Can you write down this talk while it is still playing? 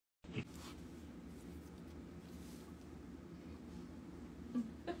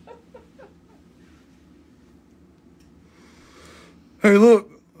Hey, look,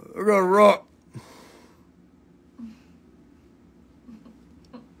 I got a rock.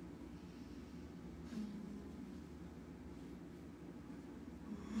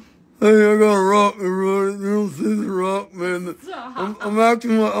 Hey, I got a rock, everybody. You don't see the rock, man. I'm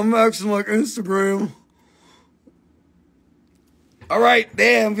acting like Instagram. All right,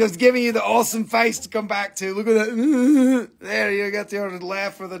 there, I'm just giving you the awesome face to come back to. Look at that. There, you got your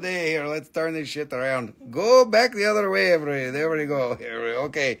laugh for the day here. Let's turn this shit around. Go back the other way, everybody. There we go.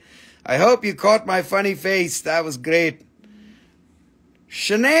 Okay. I hope you caught my funny face. That was great.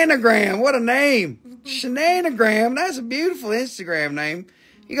 Shenanagram, what a name. Shenanagram, that's a beautiful Instagram name.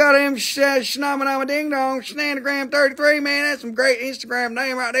 You got him, Shnamanama Ding Dong, Shenanagram 33, man. That's some great Instagram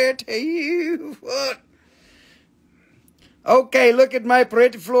name right there. Tell you what. Okay, look at my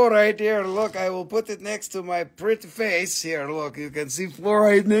pretty fluorite here. Look, I will put it next to my pretty face. Here, look, you can see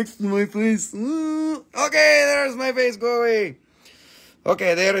fluorite next to my face. Okay, there's my face. Go away.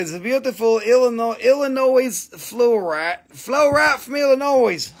 Okay, there is a beautiful Illinois fluorite. Fluorite from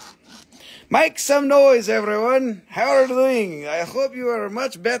Illinois. Make some noise, everyone. How are you doing? I hope you are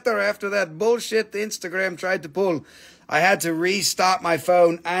much better after that bullshit Instagram tried to pull. I had to restart my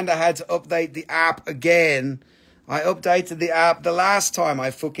phone and I had to update the app again. I updated the app the last time I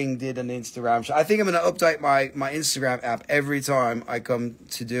fucking did an Instagram show. I think I'm going to update my Instagram app every time I come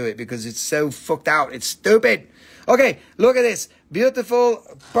to do it because it's so fucked out. It's stupid. Okay, look at this. Beautiful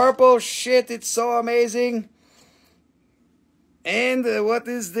purple shit. It's so amazing. And what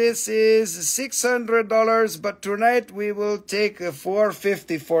is this? Is $600, but tonight we will take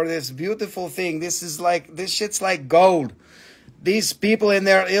 $450 for this beautiful thing. This shit's like gold. These people in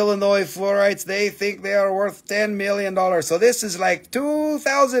their Illinois fluorites, they think they are worth $10 million. So this is like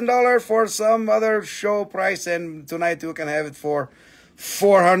 $2,000 for some other show price, and tonight you can have it for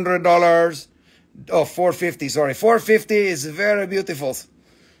 $400. Oh, $450, sorry. $450 is very beautiful.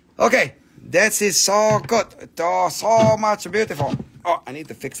 Okay, that is so good. It's so much beautiful. Oh, I need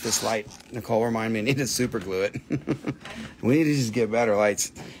to fix this light. Nicole, remind me, I need to super glue it. We need to just get better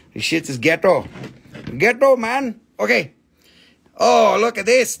lights. This shit is ghetto. Ghetto, man. Okay. Oh, look at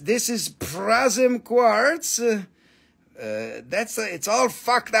this. This is Prism Quartz. It's all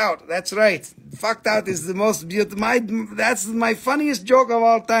fucked out. That's right. Fucked out is the most beautiful. That's my funniest joke of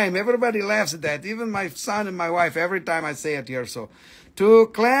all time. Everybody laughs at that. Even my son and my wife, every time I say it here. So, to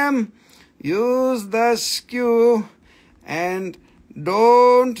clam, use the skew and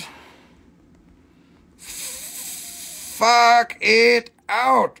don't fuck it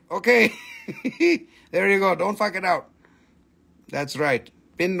out. Okay. There you go. Don't fuck it out. That's right.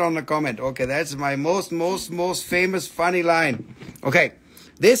 Pinned on the comment. Okay, that's my most famous funny line. Okay,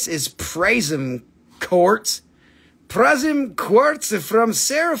 this is Prism Quartz. Prism Quartz from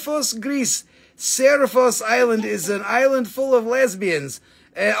Seraphos, Greece. Seraphos Island is an island full of lesbians.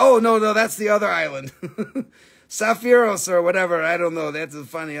 Oh, no, that's the other island. Saphiros or whatever, I don't know. That's a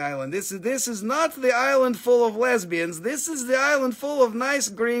funny island. This is not the island full of lesbians. This is the island full of nice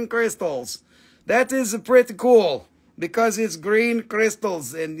green crystals. That is pretty cool. Because it's green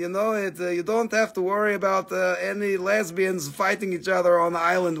crystals, and you know you don't have to worry about any lesbians fighting each other on the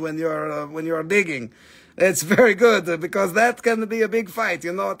island when you're digging. It's very good because that can be a big fight.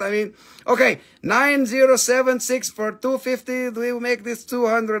 You know what I mean? Okay, 9076 for $250. We will make this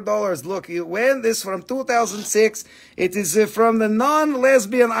 $200. Look, you win this from 2006. It is from the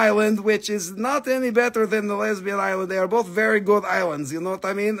non-lesbian island, which is not any better than the lesbian island. They are both very good islands. You know what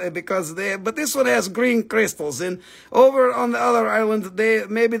I mean? But this one has green crystals, and over on the other island,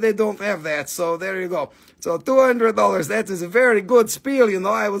 maybe they don't have that. So there you go. So $200, that is a very good spiel, you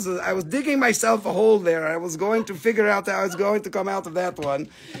know. I was digging myself a hole there. I was going to figure out how I was going to come out of that one,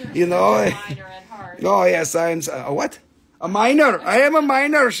 you know. A minor at heart. Oh yes, I'm what? A minor. I am a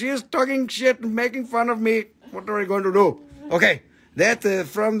minor. She is talking shit and making fun of me. What are we going to do? Okay, that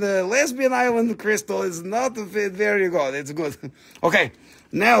from the lesbian island crystal is not a fit. There you go. That's good. Okay,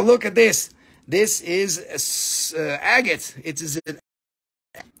 now look at this. This is agate. It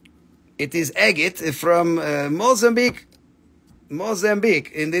is agate from Mozambique,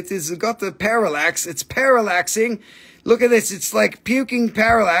 and it is got the parallax. It's parallaxing. Look at this. It's like puking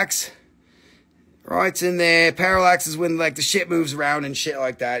parallax. Right, and the parallax is when like the shit moves around and shit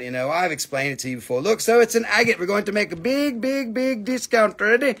like that. You know, I've explained it to you before. Look, so it's an agate. We're going to make a big discount.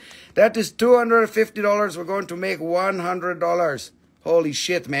 Ready? That is $250. We're going to make $100. Holy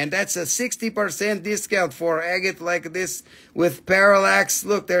shit, man. That's a 60% discount for agate like this with parallax.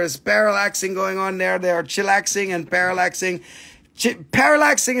 Look, there's parallaxing going on there. They are chillaxing and parallaxing.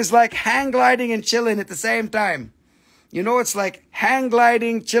 Parallaxing is like hang gliding and chilling at the same time. You know, it's like hang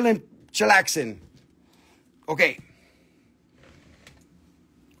gliding, chilling, chillaxing. Okay.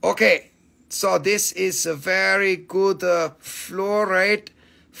 Okay, so this is a very good fluorite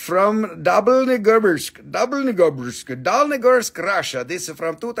from Dalnegorsk, Russia. This is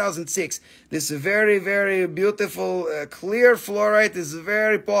from 2006. This is very, very beautiful, clear fluorite is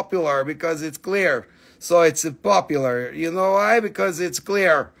very popular because it's clear. So it's popular. You know why? Because it's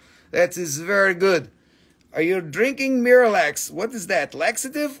clear. That is very good. Are you drinking Miralax? What is that?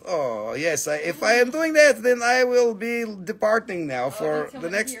 Laxative? Oh, yes. If I am doing that, then I will be departing now for the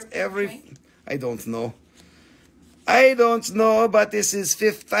next I don't know. I don't know, but this is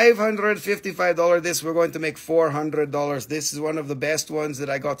 $555. This we're going to make $400. This is one of the best ones that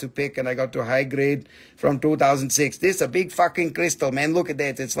I got to pick, and I got to high grade from 2006. This is a big fucking crystal, man. Look at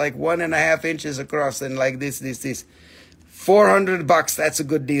that. It's like 1.5 inches across, and like this. $400. That's a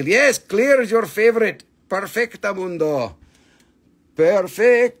good deal. Yes, clear is your favorite. Perfectamundo.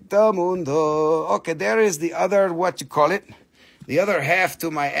 Perfectamundo. Okay, there is the other, what you call it? The other half to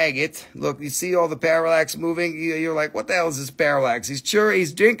my agate. Look, you see all the parallax moving? You're like, what the hell is this parallax? He's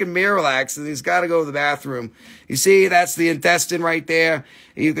drinking Miralax, and he's got to go to the bathroom. You see, that's the intestine right there.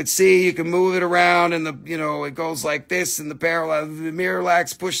 You could see, you can move it around, and it goes like this, and the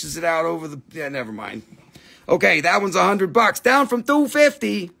Miralax pushes it out over the, never mind. Okay, that one's $100. Down from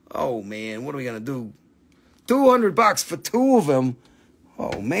 $250. Oh, man, what are we going to do? $200 for two of them.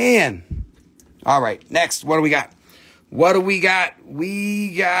 Oh, man. All right, next, what do we got? We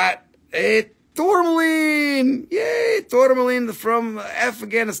got a Tourmaline. Yay, Tourmaline from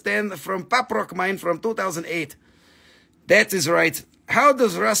Afghanistan, from Papagoite from 2008. That is right. How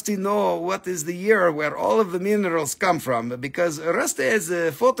does Rusty know what is the year where all of the minerals come from? Because Rusty has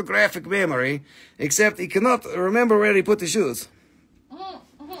a photographic memory, except he cannot remember where he put his shoes.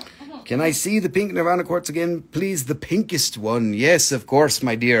 Can I see the pink Nirvana quartz again? Please, the pinkest one. Yes, of course,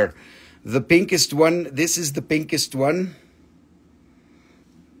 my dear. The pinkest one. This is the pinkest one.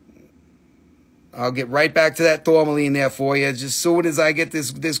 I'll get right back to that tourmaline there for you. Just as soon as I get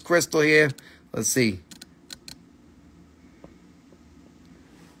this crystal here. Let's see.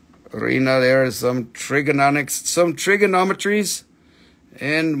 Rena, there is some trigonometries.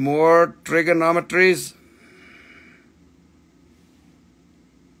 And more trigonometries.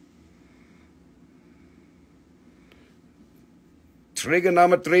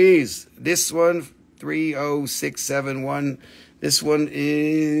 Trigonometries. This one, 30671. This one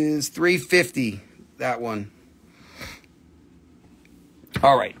is 350. That one.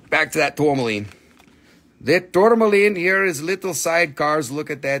 All right, back to that tourmaline. The tourmaline here is little sidecars.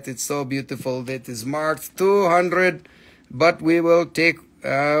 Look at that. It's so beautiful. That is marked 200, but we will take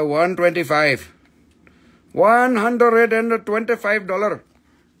 125. $125. Dollar.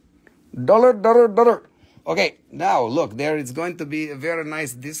 Okay, now look, there is going to be a very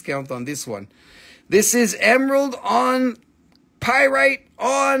nice discount on this one. This is emerald on pyrite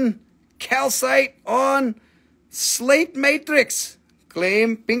on calcite on slate matrix.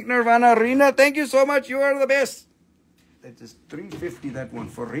 Claim pink Nirvana. Rena, thank you so much. You are the best. That is $350, that one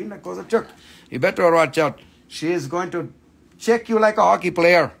for Rena Kozachuk. You better watch out. She is going to check you like a hockey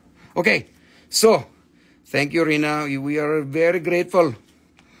player. Okay, so thank you, Rena. We are very grateful.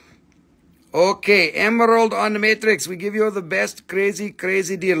 Okay, emerald on the matrix. We give you the best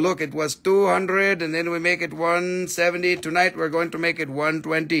crazy deal. Look, it was 200 and then we make it 170. Tonight we're going to make it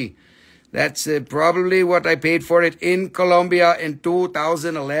 120. That's probably what I paid for it in Colombia in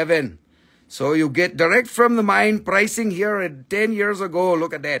 2011. So you get direct from the mine pricing here at 10 years ago.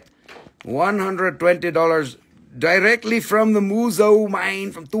 Look at that. $120 directly from the Muzo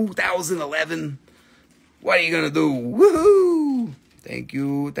mine from 2011. What are you going to do? Woohoo! Thank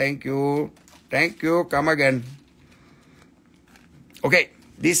you. Come again. Okay,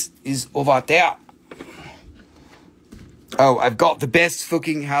 this is over there. Oh, I've got the best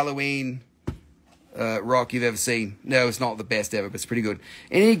fucking Halloween rock you've ever seen. No, it's not the best ever, but it's pretty good.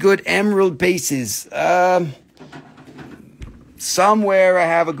 Any good emerald pieces? Somewhere I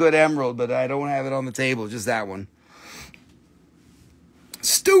have a good emerald, but I don't have it on the table. Just that one.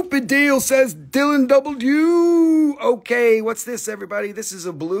 Stupid deal, says Dylan W. Okay, what's this, everybody? This is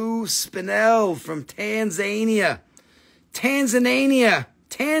a blue spinel from Tanzania. Tasmania.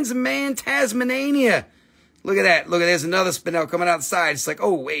 Look at that. Look, there's another spinel coming out the side. It's like,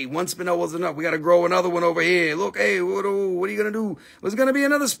 oh, wait, one spinel wasn't enough. We got to grow another one over here. Look, hey, what are you going to do? There's going to be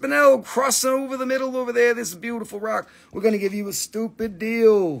another spinel crossing over the middle over there. This beautiful rock. We're going to give you a stupid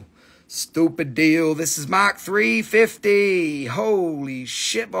deal. This is Mark 350. Holy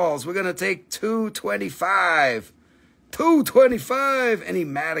shitballs. We're going to take 225. 225. Any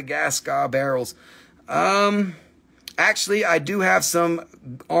Madagascar barrels? Actually, I do have some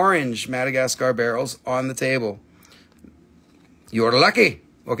orange Madagascar barrels on the table. You're lucky.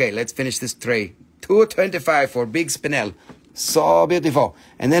 Okay, let's finish this tray. $2.25 for big spinel. So beautiful.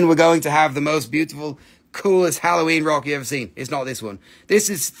 And then we're going to have the most beautiful, coolest Halloween rock you ever seen. It's not this one. This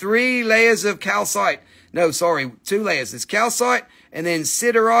is 3 layers of calcite. No, sorry, 2 layers. It's calcite, and then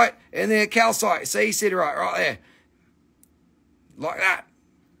siderite, and then calcite. See siderite right there. Like that.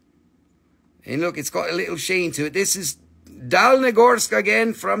 And look, it's got a little sheen to it. This is Dalnegorsk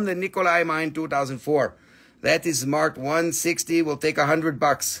again from the Nikolai mine 2004. That is marked 160. We'll take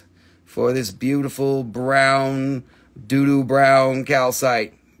 $100 for this beautiful brown, doo-doo brown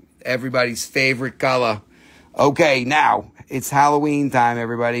calcite. Everybody's favorite color. Okay, now it's Halloween time,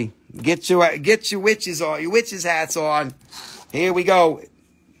 everybody. Get your witches on, your witches hats on. Here we go.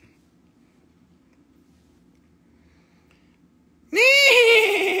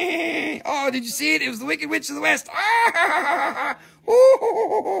 Oh, did you see it? It was the Wicked Witch of the West.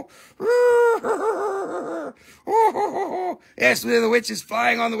 Yes, the witch is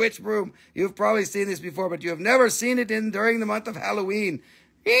flying on the witch broom. You've probably seen this before, but you have never seen it during the month of Halloween.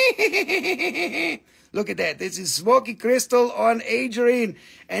 Look at that. This is smoky crystal on Ajoite,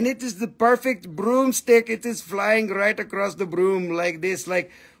 and it is the perfect broomstick. It is flying right across the broom like this,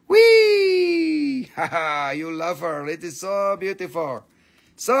 like, whee! Haha, you love her. It is so beautiful.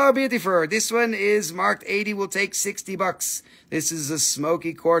 So beautiful. This one is marked 80. We'll take $60. This is a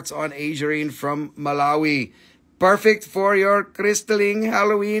smoky quartz on Ajoite from Malawi. Perfect for your crystalline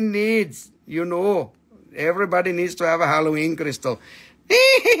Halloween needs. You know, everybody needs to have a Halloween crystal.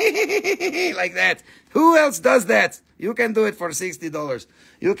 Like that. Who else does that? You can do it for $60.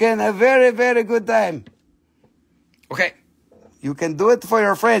 You can have a very, very good time. Okay. You can do it for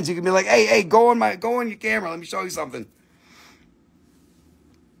your friends. You can be like, hey, go on your camera. Let me show you something.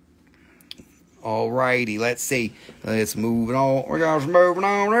 Alrighty, let's see. Let's move it on. We're just moving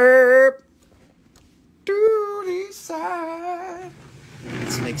on up to the side.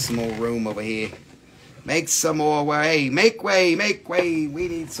 Let's make some more room over here. Make some more way. Make way, make way. We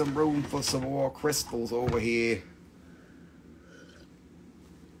need some room for some more crystals over here.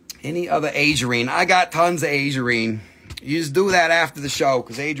 Any other Ajoite? I got tons of Ajoite. You just do that after the show,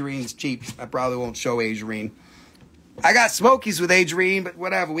 because Ajoite is cheap. I probably won't show Ajoite. I got smokies with Ajoite, but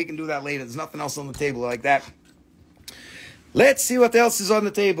whatever. We can do that later. There's nothing else on the table like that. Let's see what else is on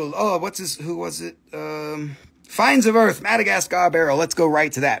the table. Oh, what's this? Who was it? Finds of Earth, Madagascar barrel. Let's go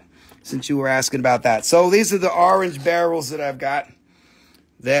right to that, since you were asking about that. So these are the orange barrels that I've got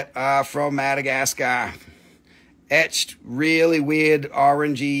that are from Madagascar. Etched, really weird,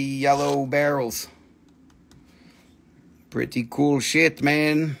 orangey, yellow barrels. Pretty cool shit,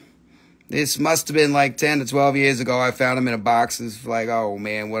 man. This must have been like 10 to 12 years ago. I found them in a box. It's like, oh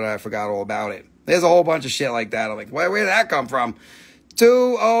man, I forgot all about it. There's a whole bunch of shit like that. I'm like, where did that come from?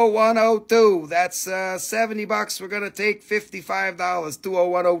 20102. That's $70. We're going to take $55.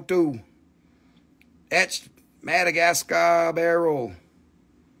 20102. Etched Madagascar barrel.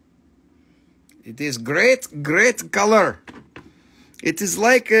 It is great, great color. It is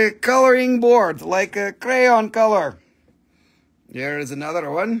like a coloring board, like a crayon color. There is another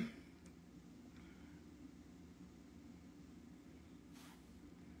one.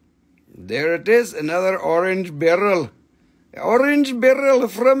 There it is, another orange barrel. Orange barrel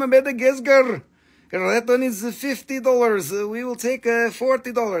from Madagascar. That one is $50. We will take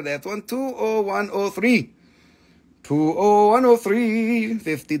 $40. That one, 20103. 20103,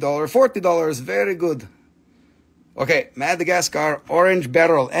 $50, $40. Very good. Okay, Madagascar orange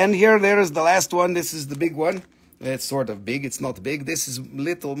barrel. And there is the last one. This is the big one. It's sort of big. It's not big. This is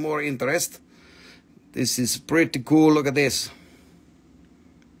little more interest. This is pretty cool. Look at this.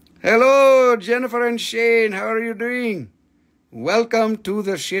 Hello, Jennifer and Shane. How are you doing? Welcome to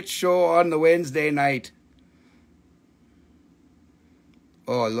the shit show on the Wednesday night.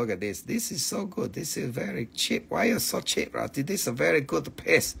 Oh, look at this. This is so good. This is very cheap. Why are you so cheap, Ratty? This is a very good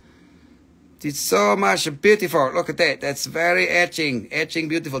piece. It's so much beautiful. Look at that. That's very etching. Etching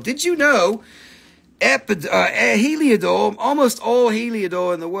beautiful. Did you know heliodor, almost all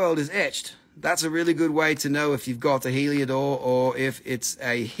heliodor in the world is etched? That's a really good way to know if you've got a heliodor or if it's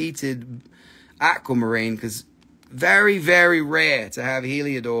a heated aquamarine, because very, very rare to have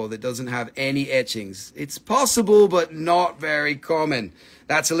heliodor that doesn't have any etchings. It's possible, but not very common.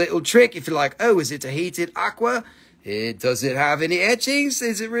 That's a little trick. If you're like, oh, is it a heated aqua? Does it have any etchings?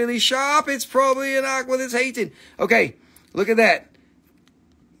 Is it really sharp? It's probably an aqua that's heated. Okay, look at that.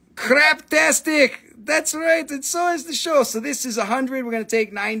 Craptastic. That's right. And so is the show. So this is 100. We're going to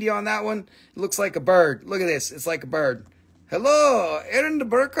take 90 on that one. It looks like a bird. Look at this. It's like a bird. Hello, Erin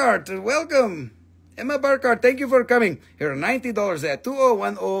Burkhardt. Welcome. Emma Burkhardt, thank you for coming. Here are $90 at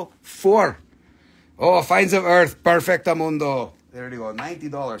 20104. Oh, Finds of Earth. Perfectamundo. There you go,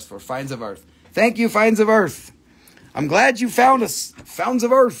 $90 for Finds of Earth. Thank you, Finds of Earth. I'm glad you found us, Founds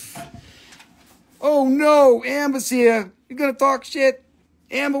of Earth. Oh no, Amber's here. You gonna talk shit?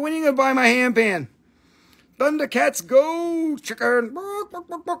 Amber, when are you gonna buy my handpan? Thundercats go, chicken.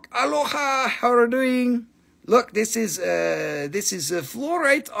 Aloha, how are you doing? Look, this is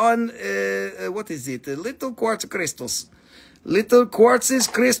fluorite on what is it? Little quartz crystals, little quartzes,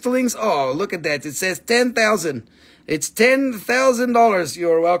 crystallings. Oh, look at that! It says 10,000. It's $10,000.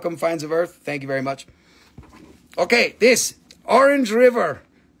 You're welcome, Finds of Earth. Thank you very much. Okay, this Orange River.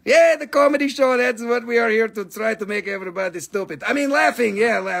 Yeah, the comedy show. That's what we are here to try to make everybody stupid. I mean, laughing.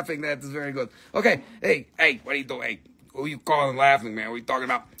 Yeah, laughing. That is very good. Okay. Hey, what are you doing? Hey, who you calling laughing, man? What are you talking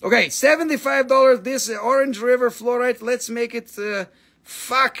about? Okay, $75. This Orange River fluorite. Let's make it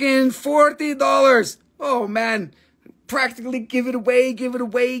fucking $40. Oh, man. Practically give it away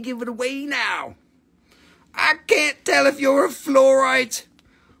now. I can't tell if you're a fluorite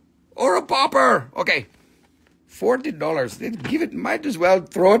or a popper. Okay. $40. Give it, might as well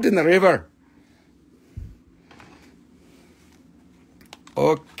throw it in the river.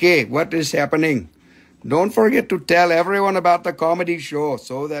 Okay, what is happening? Don't forget to tell everyone about the comedy show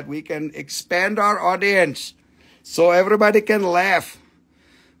so that we can expand our audience. So everybody can laugh.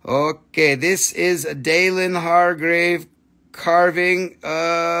 Okay, this is a Dalen Hargrave carving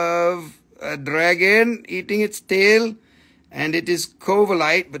of a dragon eating its tail. And it is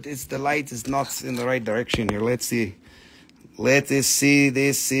Covalite, but the light is not in the right direction here. Let's see. Let us see.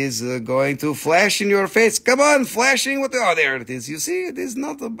 This is going to flash in your face. Come on, flashing. Oh, there it is. You see, it is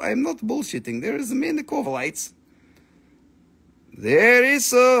not. I'm not bullshitting. There is many Covalites. There is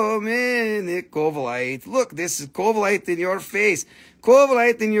so many Covalite. Look, this is Covalite in your face.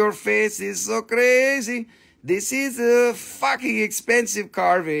 Covalite in your face is so crazy. This is a fucking expensive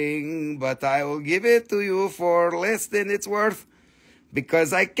carving, but I will give it to you for less than it's worth.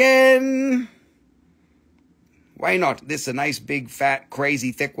 Because I can. Why not? This is a nice, big, fat,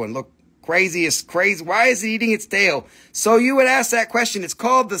 crazy, thick one. Look, craziest, crazy. Why is it eating its tail? So you would ask that question. It's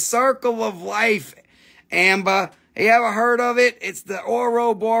called the Circle of Life, Amber. You ever heard of it? It's the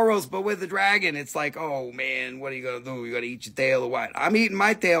Ouroboros, but with the dragon. It's like, oh, man, what are you going to do? You going to eat your tail or what? I'm eating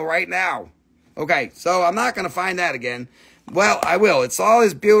my tail right now. Okay, so I'm not going to find that again. Well, I will. It's all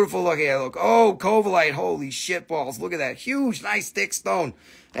this beautiful look here. Look, oh, Covalite. Holy shit balls. Look at that. Huge, nice, thick stone.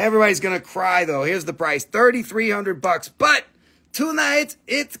 Everybody's going to cry, though. Here's the price. $3,300. But tonight,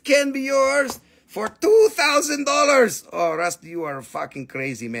 it can be yours for $2,000. Oh, Rusty, you are fucking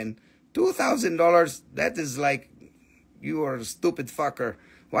crazy, man. $2,000. That is like, you are a stupid fucker.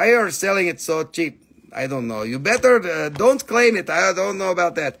 Why are you selling it so cheap? I don't know. You better don't claim it. I don't know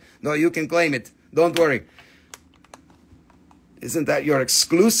about that. No, you can claim it. Don't worry. Isn't that your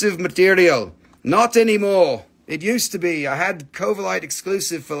exclusive material? Not anymore. It used to be. I had Covalite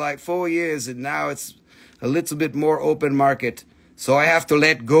exclusive for like 4 years, and now it's a little bit more open market. So I have to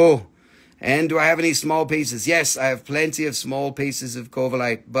let go. And do I have any small pieces? Yes, I have plenty of small pieces of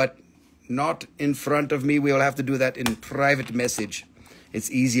Covalite, but not in front of me. We'll have to do that in private message.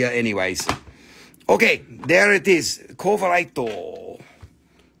 It's easier anyways. Okay, there it is. Covalito.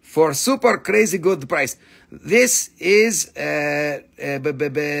 For super crazy good price. This is, they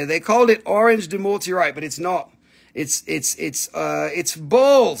called it orange demultirite, but it's not. It's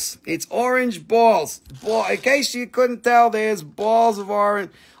balls. It's orange balls. In case you couldn't tell, there's balls of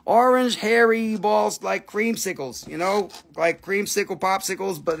orange hairy balls like creamsicles, you know, like creamsicle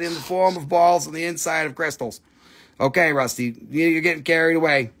popsicles, but in the form of balls on the inside of crystals. Okay, Rusty, you're getting carried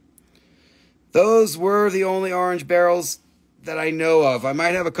away. Those were the only orange barrels that I know of. I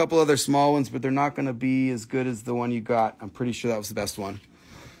might have a couple other small ones, but they're not going to be as good as the one you got. I'm pretty sure that was the best one.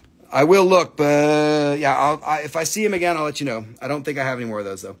 I will look, but yeah, if I see him again, I'll let you know. I don't think I have any more of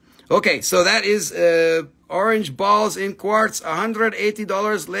those, though. Okay, so that is orange balls in quartz,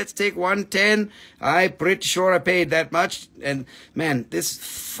 $180. Let's take $110. I'm pretty sure I paid that much. And, man, this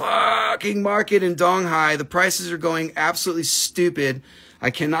fucking market in Donghai, the prices are going absolutely stupid. I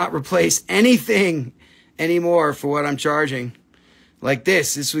cannot replace anything anymore for what I'm charging. Like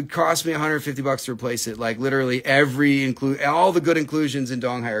this would cost me $150 to replace it. Like literally all the good inclusions in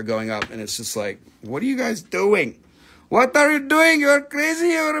Donghai are going up. And it's just like, what are you guys doing? What are you doing? You're crazy.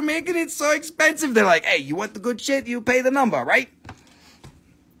 You're making it so expensive. They're like, hey, you want the good shit? You pay the number, right?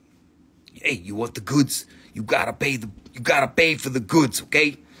 Hey, you want the goods? You gotta pay for the goods,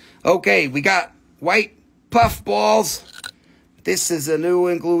 okay? Okay, we got white puff balls. This is a new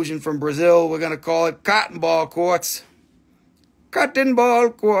inclusion from Brazil. We're going to call it cotton ball quartz. Cotton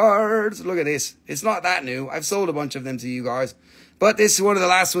ball quartz. Look at this. It's not that new. I've sold a bunch of them to you guys. But this is one of the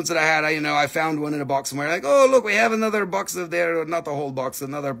last ones that I had. I found one in a box somewhere. Like, oh, look, we have another box of there. Not the whole box,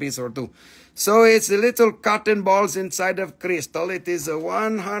 another piece or two. So it's the little cotton balls inside of crystal. It is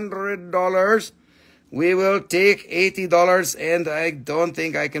 $100. We will take $80, and I don't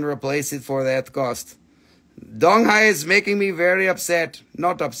think I can replace it for that cost. Donghai is making me very upset.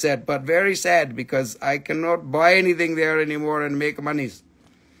 Not upset, but very sad, because I cannot buy anything there anymore and make money.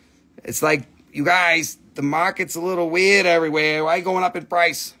 It's like, you guys, the market's a little weird everywhere. Why going up in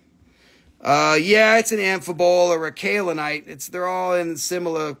price? Yeah, it's an amphibole or a kaolinite. They're all in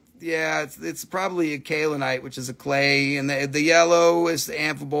similar. Yeah, it's probably a kaolinite, which is a clay, and the yellow is the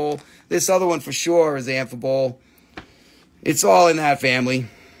amphibole. This other one for sure is amphibole. It's all in that family.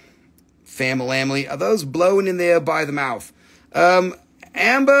 Family. Are those blowing in there by the mouth?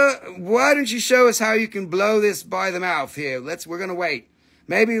 Amber, why don't you show us how you can blow this by the mouth here? We're gonna wait.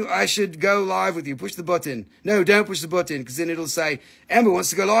 Maybe I should go live with you. Push the button. No, don't push the button, because then it'll say, Amber wants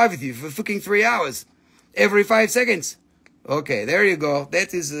to go live with you for fucking 3 hours. Every 5 seconds. Okay, there you go.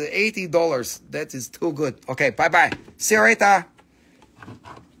 That is $80. That is too good. Okay, bye-bye. See you later.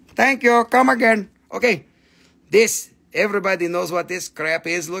 Thank you. Come again. Okay, everybody knows what this crap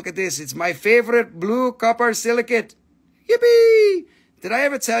is. Look at this. It's my favorite blue copper silicate. Yippee! Did I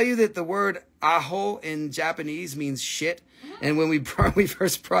ever tell you that the word aho in Japanese means shit? And when we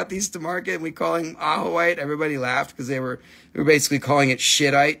first brought these to market and we call them Ajoite, everybody laughed because we were basically calling it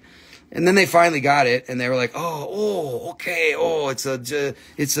shitite. And then they finally got it, and they were like, okay,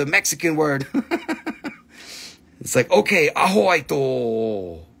 it's a Mexican word. It's like, okay,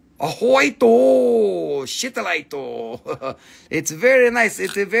 Ajoito, shitalito. It's very nice.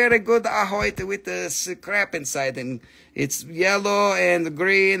 It's a very good Ajoite with the crap inside, and it's yellow and the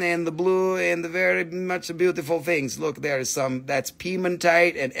green and the blue and the very much beautiful things. Look, there's that's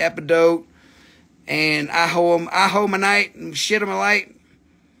Pietersite and Ajoite and Ahomanite and Shitamalite.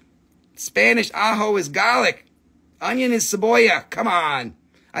 Spanish ajo is garlic. Onion is cebolla. Come on.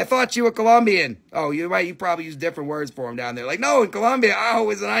 I thought you were Colombian. Oh, you're right. You probably use different words for them down there. Like, no, in Colombia,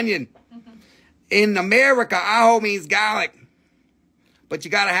 ajo is an onion. In America, ajo means garlic. But you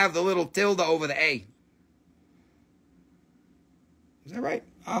got to have the little tilde over the A. Is that right?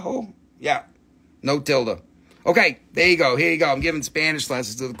 Ajo? Yeah. No tilde. Okay, there you go. Here you go. I'm giving Spanish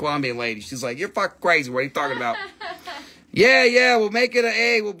lessons to the Colombian lady. She's like, you're fucking crazy. What are you talking about? Yeah, we'll make it an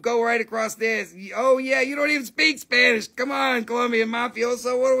A. We'll go right across there. Oh, yeah, you don't even speak Spanish. Come on, Colombian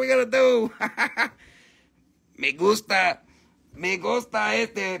mafioso. What are we going to do? Me gusta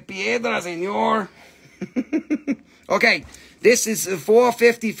piedra, señor. Okay, this is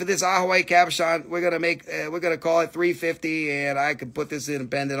 $4.50 for this Ajoite cabochon. We're gonna call it $3.50, and I could put this in a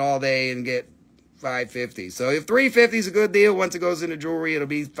pendant all day and get $5.50. So if $3.50 is a good deal, once it goes into jewelry, it'll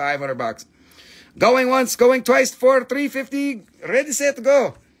be $500. Going once, going twice for $3.50. Ready, set,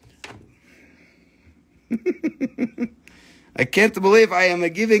 go. I can't believe I am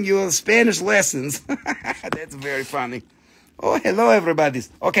giving you Spanish lessons. That's very funny. Oh, hello, everybody.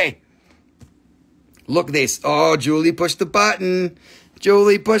 Okay. Look at this. Oh, Julie pushed the button.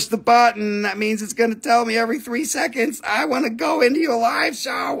 Julie pushed the button. That means it's going to tell me every 3 seconds, I want to go into your live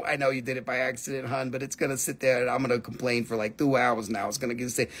show. I know you did it by accident, hon, but it's going to sit there and I'm going to complain for like 2 hours now. It's going to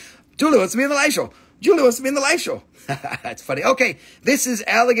say, Julie wants to be in the live show. Julie wants to be in the live show. That's funny. Okay, this is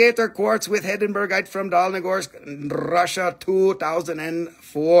alligator quartz with Heddenbergite from Dalnegorsk, Russia,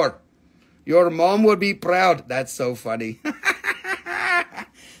 2004. Your mom would be proud. That's so funny.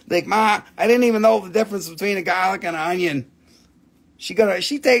 Like, Ma, I didn't even know the difference between a garlic and an onion. She come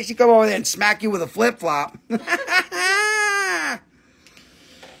over there and smack you with a flip-flop.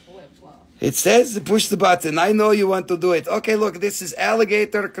 It says to push the button. I know you want to do it. Okay, look, this is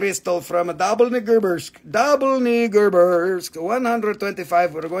alligator crystal from Dalnegorsk.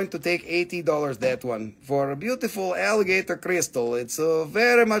 125. We're going to take $80, that one, for a beautiful alligator crystal. It's a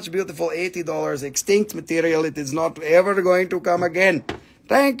very much beautiful $80. Extinct material. It is not ever going to come again.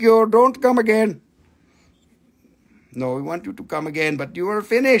 Thank you. Don't come again. No, we want you to come again, but you are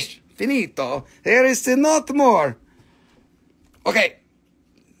finished. Finito. There is not more. Okay.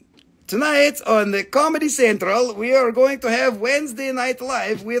 Tonight on the Comedy Central, we are going to have Wednesday Night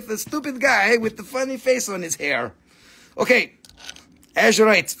Live with a stupid guy with the funny face on his hair. Okay,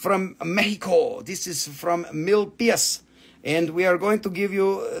 Ajoite from Mexico. This is from Milpias. And we are going to give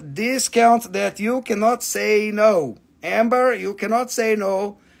you a discount that you cannot say no. Amber, you cannot say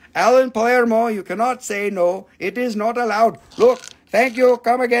no. Alan Palermo, you cannot say no. It is not allowed. Look, thank you.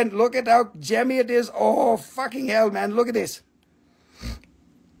 Come again. Look at how jammy it is. Oh, fucking hell, man. Look at this.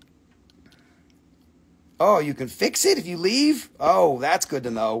 Oh, you can fix it if you leave? Oh, that's good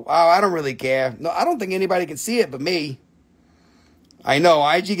to know. Oh, I don't really care. No, I don't think anybody can see it but me. I know,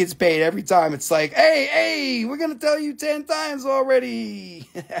 IG gets paid every time. It's like, hey, we're going to tell you 10 times already.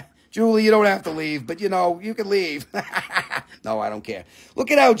 Julie, you don't have to leave, but you know, you can leave. No, I don't care.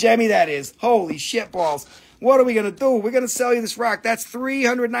 Look at how gemmy that is. Holy shit balls. What are we going to do? We're going to sell you this rock. That's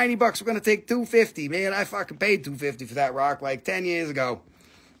 $390. We're going to take $250. Man, I fucking paid $250 for that rock like 10 years ago.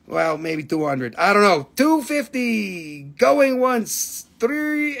 Well, maybe 200. I don't know. $250. Going once.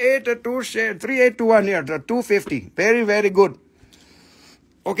 3821 here. $250. Very, very good.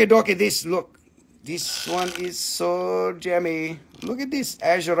 Okay, dokie, this, look. This one is so gemmy. Look at this.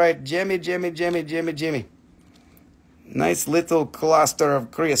 Ajoite. Gemmy. Nice little cluster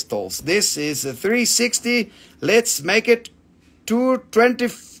of crystals. This is a 360. Let's make it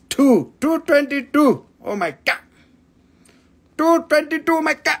 222. 222. Oh my God. 222,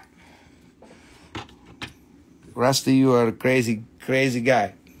 my God. Rusty, you are a crazy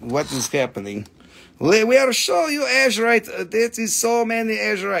guy. What is happening? We are showing you Ajoite. That is so many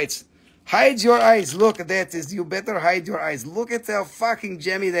Ajoites. Hide your eyes. Look at that. You better hide your eyes. Look at how fucking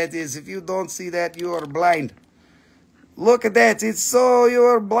gemmy that is. If you don't see that, you are blind. Look at that. It's so you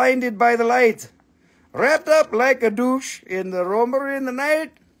are blinded by the light. Wrapped up like a douche in the roamer in the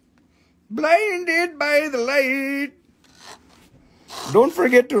night. Blinded by the light. Don't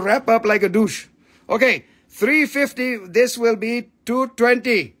forget to wrap up like a douche. Okay, $350. This will be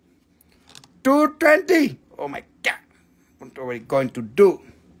 $220. $220. Oh my God. What are we going to do?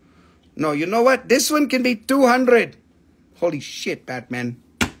 No, you know what? This one can be $200. Holy shit, Batman.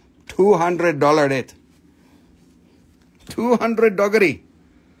 $200 it. $200 doggery.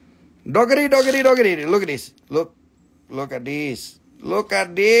 Doggery. Look at this. Look at this. Look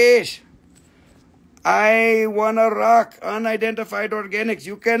at this. I want a rock. Unidentified organics.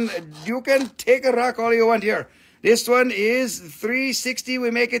 You can take a rock all you want here. This one is $360. We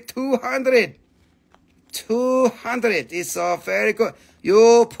make it $200. $200. It's very good.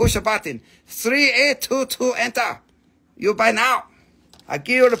 You push a button. 3822. Enter. You buy now. I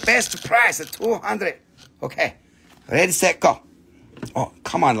give you the best price at $200. Okay. Ready, set, go. Oh,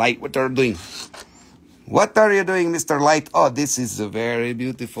 come on, Light. What are you doing? What are you doing, Mr. Light? Oh, this is very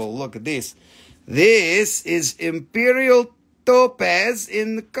beautiful. Look at this. This is Imperial Topaz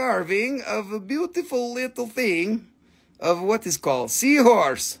in the carving of a beautiful little thing of what is called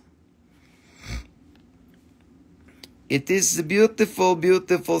seahorse. It is a beautiful,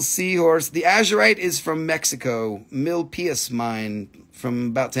 beautiful seahorse. The Ajoite is from Mexico, Milpias mine from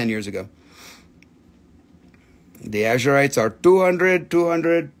about 10 years ago. The Ajoites are $200,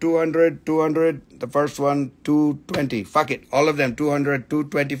 $200, $200, $200. The first one, $220. Fuck it. All of them, $200,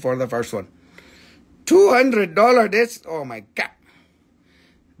 $220 for the first one. $200. This, oh my God.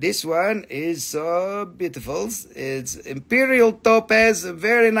 This one is so beautiful. It's Imperial Topaz, a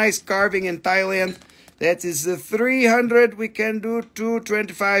very nice carving in Thailand. That is $300. We can do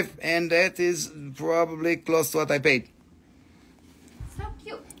 $225, and that is probably close to what I paid. So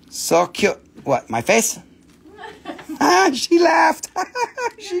cute. So cute. What, my face? She laughed.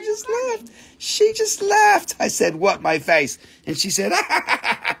 She just laughed. She just laughed. I said, what, my face? And she said,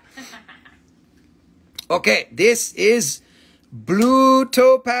 okay, this is blue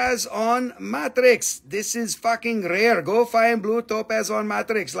topaz on matrix. This is fucking rare. Go find blue topaz on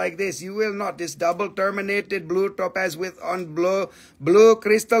matrix like this. You will not. This double terminated blue topaz with on blue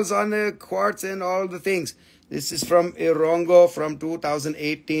crystals on the quartz and all the things. This is from Irongo from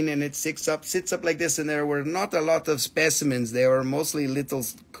 2018, and it sits up like this, and there were not a lot of specimens. They were mostly little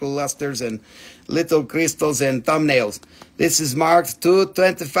clusters and little crystals and thumbnails. This is marked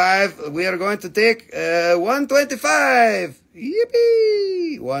 225. We are going to take 125.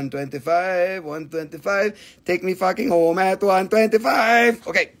 Yippee! 125, 125. Take me fucking home at 125.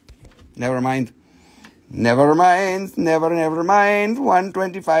 Okay, never mind. Never mind.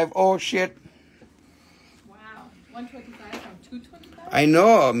 125. Oh, shit. 125 from 225? I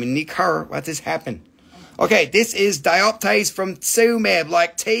know, I mean, Nick Her, what has happened? Okay, this is dioptase from Tsumeb,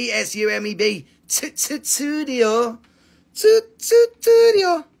 like T-S-U-M-E-B. Tsudio.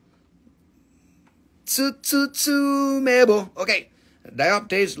 Tsumebo. Okay,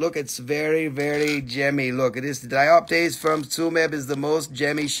 dioptase, look, it's very, very gemmy. Look, it is the dioptase from Tsumeb is the most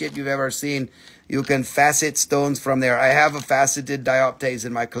gemmy shit you've ever seen. You can facet stones from there. I have a faceted dioptase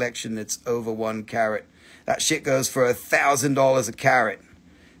in my collection. It's over 1 carat. That shit goes for $1,000 a carat.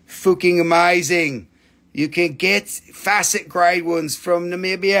 Fucking amazing. You can get facet grade ones from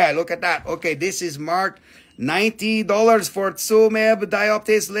Namibia. Look at that. Okay, this is marked $90 for Tsumeb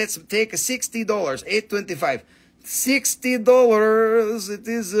dioptase. Let's take $60. $825. $60. It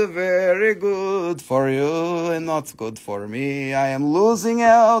is very good for you and not good for me. I am losing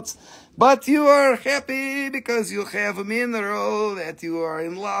out. But you are happy because you have a mineral that you are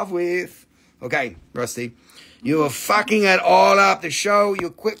in love with. Okay, Rusty. You are fucking it all up, the show.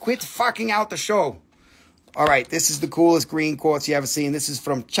 You quit fucking out the show. All right, this is the coolest green quartz you ever seen. This is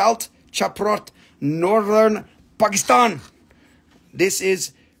from Chalt Chaprot, northern Pakistan. This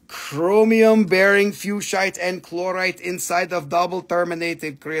is chromium-bearing fusite and chlorite inside of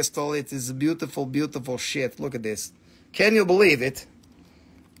double-terminated crystal. It is beautiful, beautiful shit. Look at this. Can you believe it?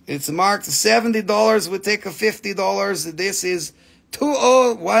 It's marked $70. We take a $50. This is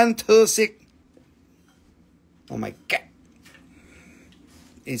 20126. Oh my God.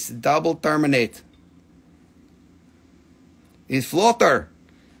 It's double terminate. It's floater.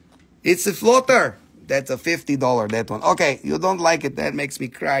 It's a floater. That's a $50, that one. Okay, you don't like it. That makes me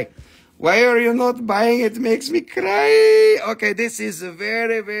cry. Why are you not buying it? It makes me cry. Okay, this is a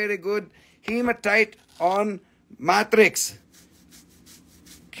very, very good hematite on matrix.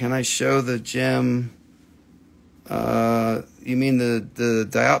 Can I show the gem? You mean the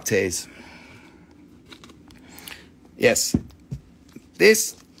dioptase? Yes.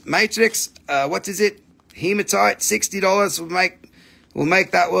 This matrix, what is it? Hematite, $60. We'll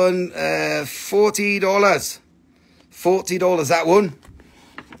make that one $40. $40, that one.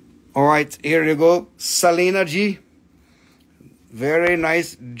 All right, here you go. Salina G. Very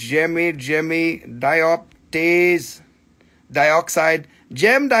nice gemmy dioptase. Dioxide.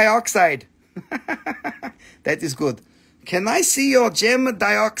 Gem dioxide. That is good. Can I see your gem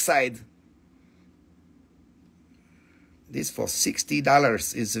dioxide? This for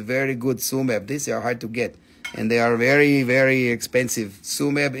 $60 is a very good Sumeb. These are hard to get. And they are very, very expensive.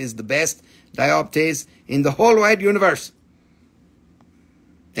 Sumeb is the best dioptase in the whole wide universe.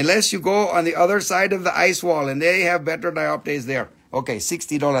 Unless you go on the other side of the ice wall and they have better dioptase there. Okay,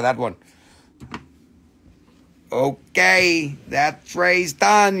 $60 that one. Okay, that tray's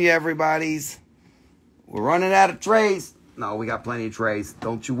done, you everybody's. We're running out of trays. No, we got plenty of trays.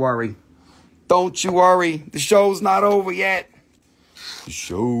 Don't you worry. Don't you worry. The show's not over yet. The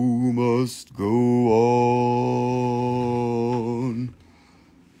show must go on.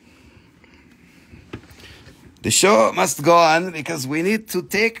 The show must go on because we need to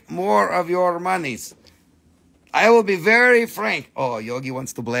take more of your monies. I will be very frank. Oh, Yogi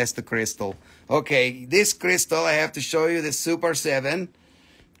wants to bless the crystal. Okay, this crystal, I have to show you the Super 7.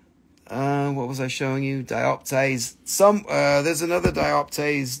 What was I showing you? Dioptase. There's another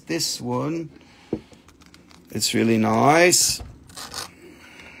dioptase. This one. It's really nice.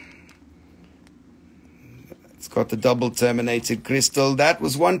 It's got the double terminated crystal. That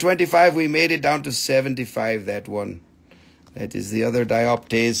was 125. We made it down to 75, that one. That is the other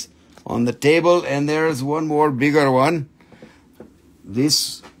dioptase on the table. And there's one more bigger one.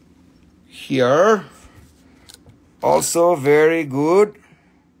 This here. Also very good.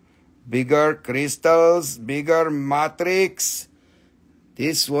 Bigger crystals, bigger matrix.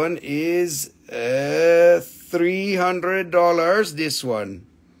 This one is $300, this one.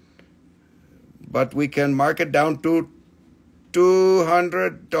 But we can mark it down to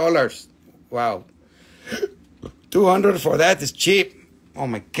 $200. Wow. $200 for that is cheap. Oh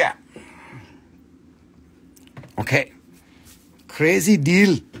my God. Okay. Crazy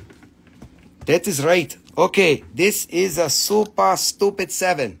deal. That is right. Okay, this is a super stupid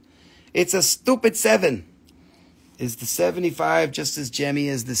 7. It's a stupid 7. Is the 75 just as gemmy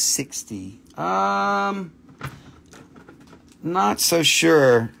as the 60? Not so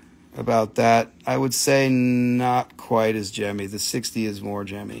sure about that. I would say not quite as gemmy. The 60 is more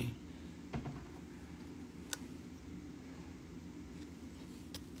gemmy.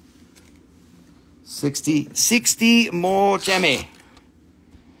 $60 more gemmy.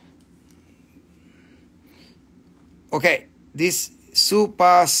 Okay, this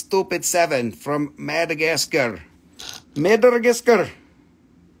super stupid 7 from Madagascar. Madagascar.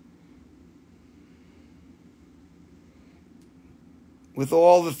 With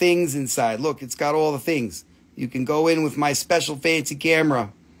all the things inside. Look, it's got all the things. You can go in with my special fancy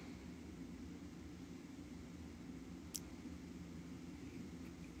camera.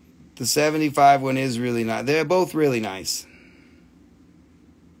 The 75 one is really nice. They're both really nice.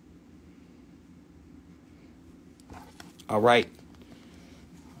 All right.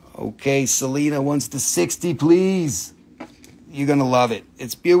 Okay, Selena wants the 60, please. You're going to love it.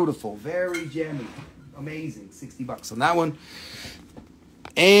 It's beautiful. Very gemmy. Amazing. $60 on that one.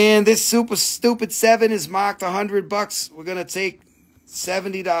 And this super stupid 7 is marked $100. We're going to take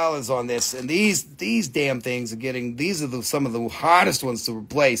 $70 on this. And these damn things are getting, these are some of the hardest ones to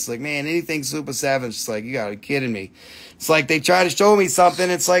replace. Like, man, anything super 7 is just like, you got to be kidding me. It's like they try to show me something.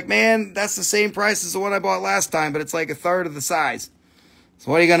 It's like, man, that's the same price as the one I bought last time, but it's like a third of the size.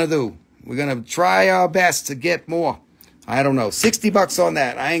 So what are you going to do? We're going to try our best to get more. I don't know. $60 on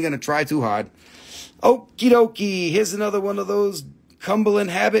that. I ain't going to try too hard. Okie dokie. Here's another one of those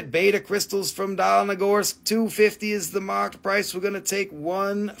Cumberland Habit beta crystals from Dalnegorsk. $250 is the marked price. We're going to take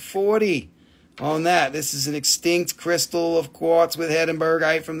 $140 on that. This is an extinct crystal of quartz with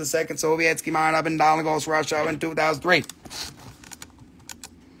Papagoite from the Second Sovietsky mine up in Dalnegorsk, Russia in 2003.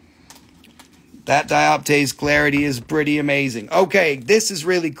 That dioptase clarity is pretty amazing. Okay, this is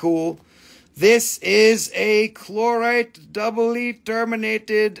really cool. This is a chlorite doubly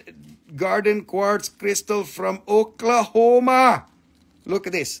terminated garden quartz crystal from Oklahoma. Look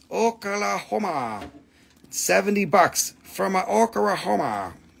at this. Oklahoma. $70 from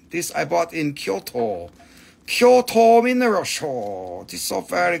Oklahoma. This I bought in Kyoto. Kyoto Mineral Show. This is so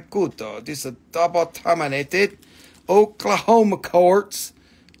very good. This is a double terminated Oklahoma quartz.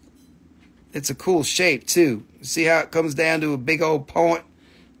 It's a cool shape, too. See how it comes down to a big old point?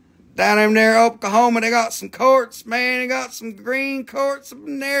 Down in there, Oklahoma, they got some quartz, man. They got some green quartz up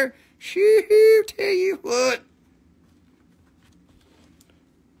in there. Shoo, tell you what.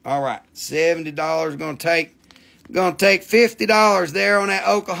 All right, $70 gonna take $50 there on that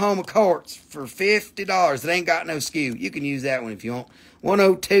Oklahoma quartz for $50. It ain't got no skew. You can use that one if you want.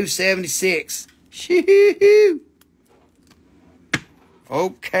 102.76. Shoo.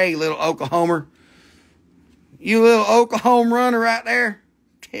 Okay, little Oklahomer. You little Oklahoma runner right there.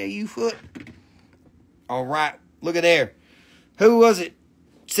 Tell you what. All right, look at there. Who was it?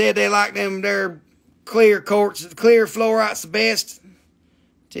 Said they like them their clear quartz, clear fluorite's the best.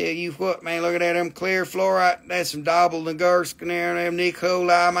 Tell you what, man, look at that, them clear fluorite. That's some Dalnegorsk in there, them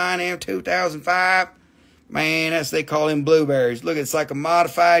Nikolai mine, them 2005. Man, that's they call them blueberries. Look, it's like a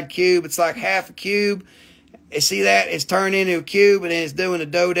modified cube. It's like half a cube. You see that? It's turned into a cube, and then it's doing a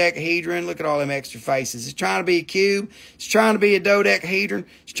dodecahedron. Look at all them extra faces. It's trying to be a cube. It's trying to be a dodecahedron.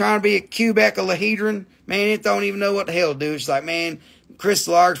 It's trying to be a cubecahedron. Man, it don't even know what the hell to do. It's like, man,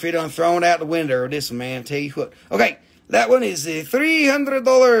 crystallography done thrown out the window. Or this one, man, tell you what. Okay, that one is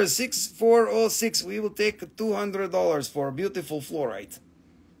 $300, 6406. We will take $200 for a beautiful fluorite.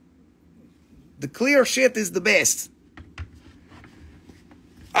 The clear shit is the best.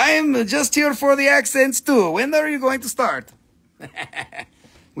 I am just here for the accents too. When are you going to start?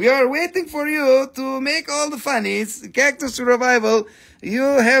 We are waiting for you to make all the funnies. Cactus Revival, you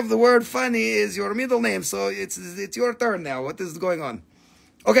have the word funny is your middle name, so it's your turn now. What is going on?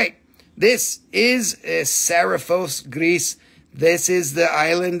 Okay, this is Saraphos, Greece. This is the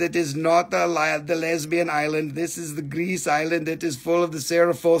island that is not the lesbian island. This is the Greece island that is full of the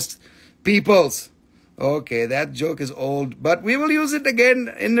Saraphos peoples. Okay, that joke is old, but we will use it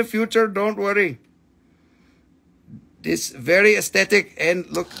again in the future, don't worry. This very aesthetic, and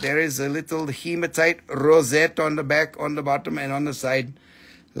look, there is a little hematite rosette on the back, on the bottom, and on the side.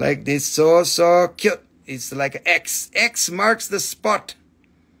 Like this, so cute. It's like an X. X marks the spot.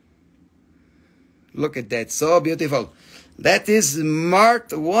 Look at that, so beautiful. That is marked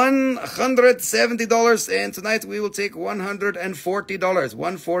 $170, and tonight we will take $140,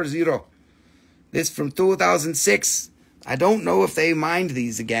 140. This from 2006. I don't know if they mined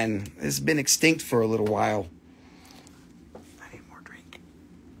these again. It's been extinct for a little while. I need more drink.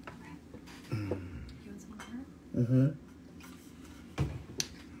 Mm-hmm.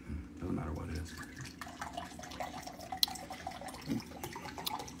 Doesn't matter what it is.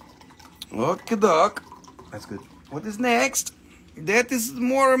 Okay, doc. That's good. What is next? That is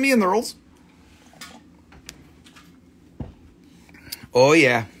more minerals. Oh,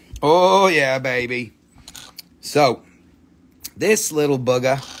 yeah. Oh, yeah, baby. So, this little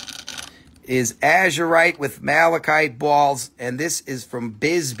bugger is Ajoite with malachite balls, and this is from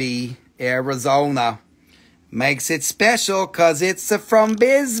Bisbee, Arizona. Makes it special because it's from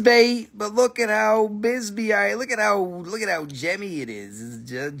Bisbee. But look at how Bisbee, look at how gemmy it is. It's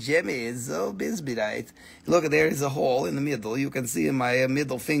just gemmy. It's so Bisbeeite. Look, there is a hole in the middle. You can see in my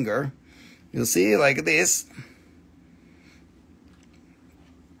middle finger. You'll see like this.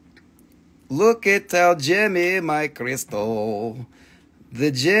 Look at how gemmy my crystal.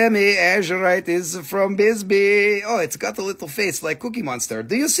 The gemmy Ajoite is from Bisbee. Oh, it's got a little face like Cookie Monster.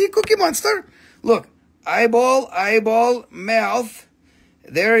 Do you see Cookie Monster? Look, eyeball, mouth.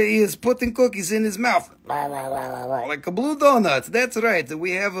 There he is putting cookies in his mouth. Like a blue donut. That's right.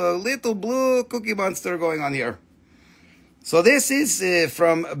 We have a little blue Cookie Monster going on here. So this is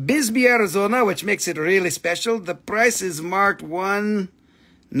from Bisbee, Arizona, which makes it really special. The price is marked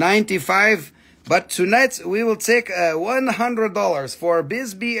 $195, but tonight we will take $100 for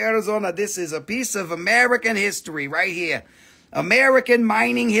Bisbee, Arizona. This is a piece of American history right here. American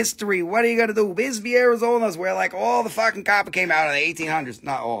mining history. What are you going to do? Bisbee, Arizona is where like all the fucking copper came out in the 1800s.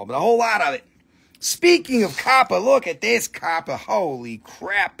 Not all, but a whole lot of it. Speaking of copper, look at this copper. Holy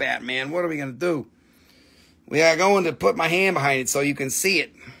crap, Batman. What are we going to do? We are going to put my hand behind it so you can see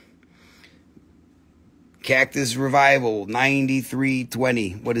it. Cactus Revival,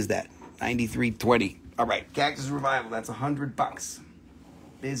 9320. What is that? 9320. All right, Cactus Revival. That's $100.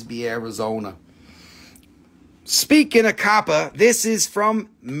 Bisbee, Arizona. Speaking of copper, this is from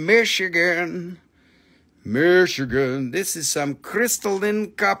Michigan. Michigan. This is some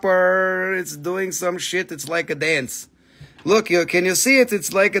crystalline copper. It's doing some shit. It's like a dance. Look, can you see it?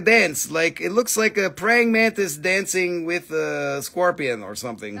 It's like a dance. Like, it looks like a praying mantis dancing with a scorpion or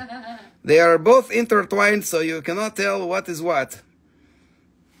something. They are both intertwined, so you cannot tell what is what.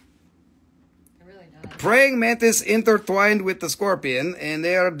 It really does. Praying mantis intertwined with the scorpion, and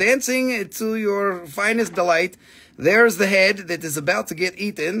they are dancing to your finest delight. There's the head that is about to get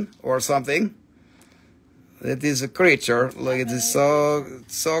eaten or something. That is a creature. Look, it is so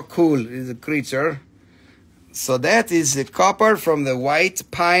cool. It is a creature. So that is the copper from the White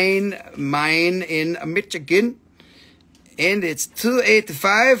Pine Mine in Michigan. And it's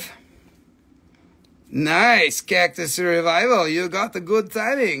 $2.85. Nice, Cactus Revival. You got a good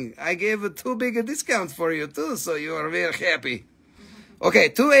timing. I gave too big a discount for you too, so you are very happy. Okay,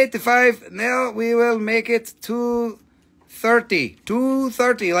 $2.85. Now we will make it $2.30.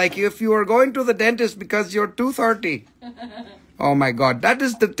 $2.30. Like if you are going to the dentist because you're $2.30. Oh my God, that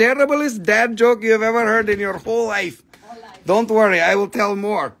is the terriblest dad joke you've ever heard in your whole life. Don't worry, I will tell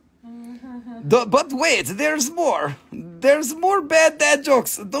more. But wait, there's more. There's more bad dad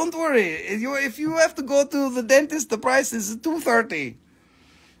jokes. Don't worry. If you have to go to the dentist, the price is $2.30.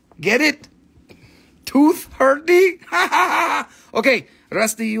 Get it? $2.30? Okay,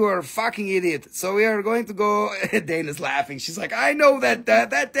 Rusty, you are a fucking idiot. So we are going to go. Dana's laughing. She's like, I know that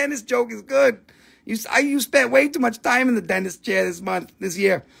dentist joke is good. You spent way too much time in the dentist chair this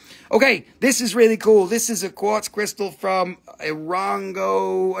year. Okay, this is really cool. This is a quartz crystal from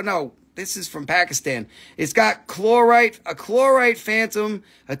this is from Pakistan. It's got a chlorite phantom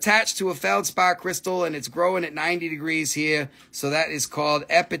attached to a feldspar crystal, and it's growing at 90 degrees here. So that is called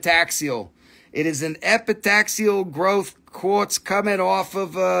epitaxial. It is an epitaxial growth quartz coming off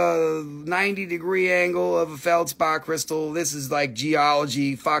of a 90-degree angle of a feldspar crystal. This is like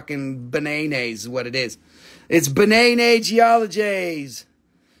geology fucking bananas, what it is. It's banana geologies.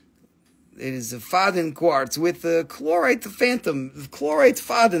 It is a Faden quartz with the chlorite phantom. The chlorite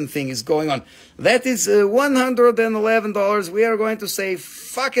Faden thing is going on. That is $111. We are going to say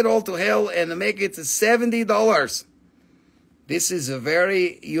fuck it all to hell and make it $70. This is a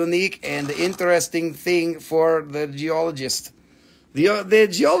very unique and interesting thing for the geologist. The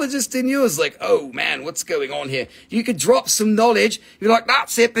geologist in you is like, oh man, what's going on here? You could drop some knowledge. You're like,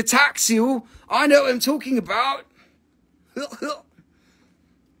 that's epitaxial. I know what I'm talking about.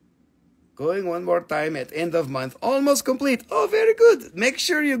 Going one more time at end of month. Almost complete. Oh, very good. Make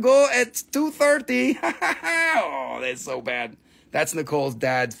sure you go at 2:30. Oh, that's so bad. That's Nicole's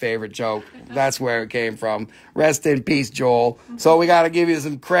dad's favorite joke. That's where it came from. Rest in peace, Joel. So we got to give you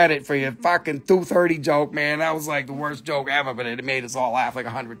some credit for your fucking 2:30 joke, man. That was like the worst joke ever, but it made us all laugh like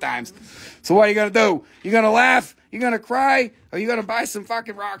 100 times. So what are you going to do? You going to laugh? You going to cry? Or you going to buy some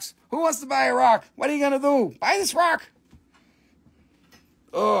fucking rocks? Who wants to buy a rock? What are you going to do? Buy this rock.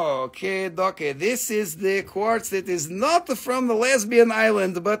 Okay, okay. This is the quartz that is not from the lesbian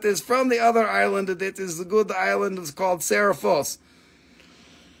island, but is from the other island that is the good island. It's called Seraphos.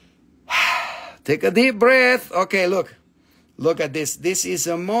 Take a deep breath. Okay, look. Look at this. This is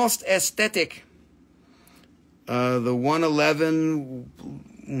the most aesthetic. The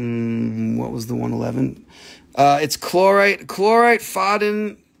 111. What was the 111? It's chlorite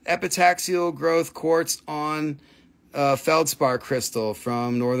Faden epitaxial growth quartz on feldspar crystal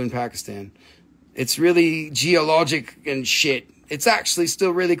from northern Pakistan. It's really geologic and shit. It's actually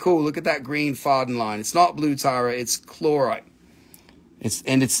still really cool. Look at that green Faden line. It's not blue Tara, it's chlorite. It's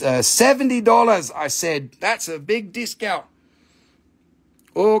 $70, I said. That's a big discount.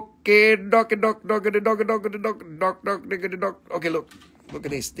 Okay, Okay, look at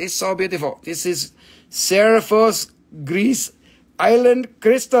this. This is so beautiful. This is Seraphos Greece Island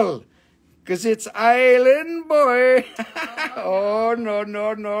Crystal. Because it's island, boy. Oh,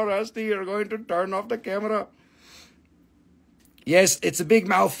 no, Rusty. You're going to turn off the camera. Yes, it's a big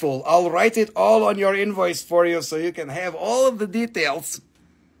mouthful. I'll write it all on your invoice for you so you can have all of the details.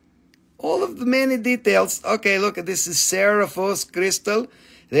 All of the many details. Okay, look, this is Seraphos crystal.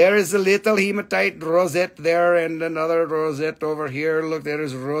 There is a little hematite rosette there and another rosette over here. Look, there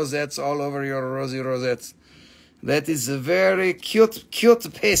is rosettes all over your rosy rosettes. That is a very cute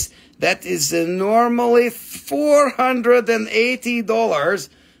piece. That is normally $480,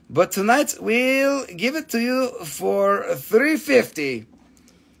 but tonight we'll give it to you for $350.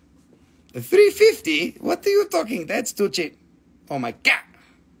 $350? What are you talking? That's too cheap. Oh my God.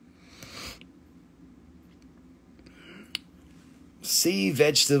 Sea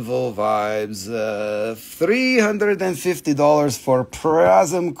vegetable vibes. $350 for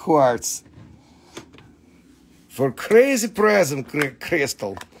prism quartz. For crazy prism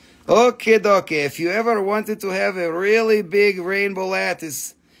crystal. Okay, dokie. If you ever wanted to have a really big rainbow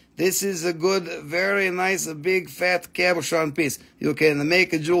lattice, this is a good, very nice, big, fat cabochon piece. You can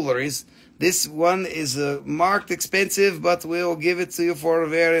make jewelries. This one is marked expensive, but we'll give it to you for a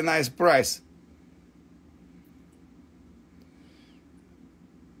very nice price.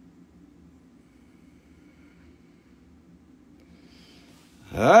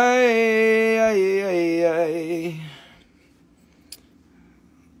 Ay.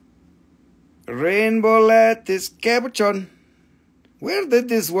 Rainbow lattice cabochon. Where did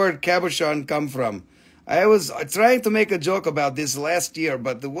this word cabochon come from? I was trying to make a joke about this last year,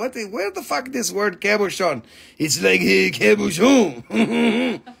 but where the fuck this word cabochon? It's like, hey,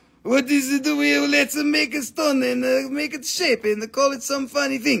 cabochon. What is it? Let's make a stone and make it shape and call it some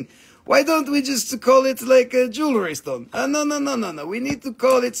funny thing. Why don't we just call it like a jewelry stone? No. We need to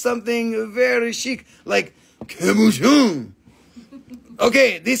call it something very chic, like cabochon.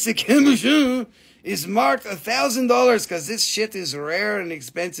 Okay, this cabochon is marked $1,000 because this shit is rare and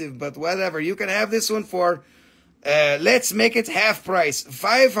expensive, but whatever. You can have this one for, let's make it half price.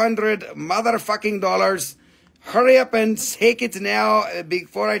 $500 motherfucking dollars. Hurry up and take it now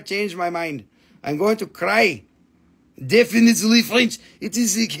before I change my mind. I'm going to cry. Definitely French. It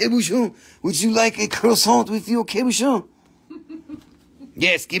is a cabochon. Would you like a croissant with your cabochon?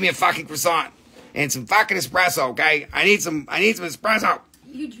 Yes, give me a fucking croissant. And some fucking espresso, okay? I need some espresso.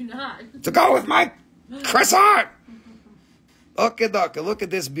 You do not. To go with my croissant. Okay, doc, look at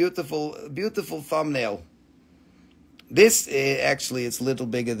this beautiful thumbnail. This, actually, it's a little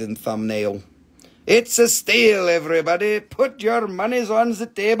bigger than thumbnail. It's a steal, everybody. Put your monies on the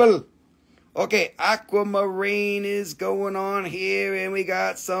table. Okay, Aquamarine is going on here, and we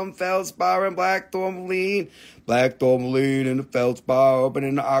got some feldspar and black tourmaline. Black tourmaline and the feldspar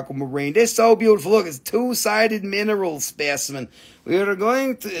opening the aquamarine. They're so beautiful. Look, it's two-sided mineral specimen. We are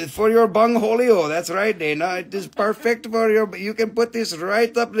going for your bungholio. That's right, Dana. It is perfect for your... You can put this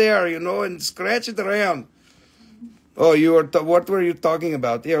right up there, you know, and scratch it around. Oh, what were you talking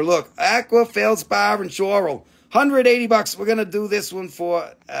about? Here, look. Aqua, feldspar, and chloral. $180. We're going to do this one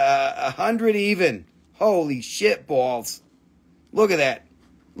for $100 even. Holy shit balls. Look at that.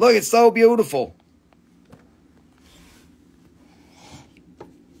 Look, it's so beautiful.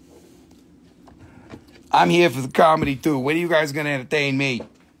 I'm here for the comedy too. When are you guys going to entertain me?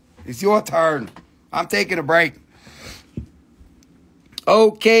 It's your turn. I'm taking a break.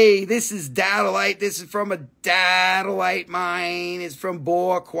 Okay, this is Dalnegorsk. This is from a Dalnegorsk mine. It's from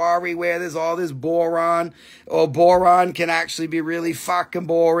Bore Quarry, where there's all this boron. Oh, boron can actually be really fucking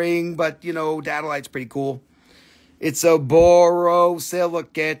boring, but, you know, Dalnegors's pretty cool. It's a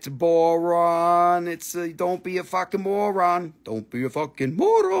borosilicate boron. It's a, don't be a fucking moron. Don't be a fucking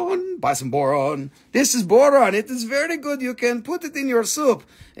moron. Buy some boron. This is boron. It is very good. You can put it in your soup.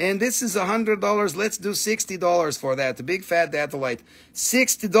 And this is $100. Let's do $60 for that. The big fat Dalnegorsk.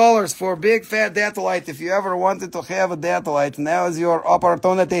 $60 for big fat Dalnegorsk. If you ever wanted to have a Dalnegorsk, now is your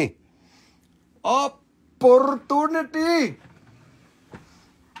opportunity. Opportunity.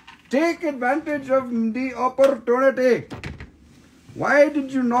 Take advantage of the opportunity. Why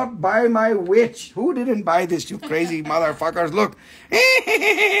did you not buy my witch? Who didn't buy this, you crazy motherfuckers? Look.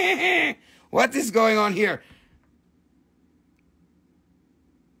 What is going on here?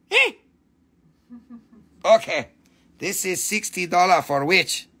 Okay. This is $60 for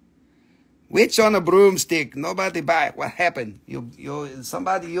witch. Witch on a broomstick. Nobody buy. What happened? You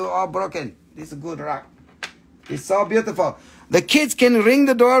all broken. This is a good rock. It's so beautiful. The kids can ring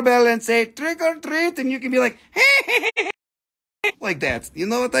the doorbell and say, trick or treat, and you can be like, like that. You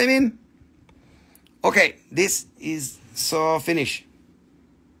know what I mean? Okay, this is so finished.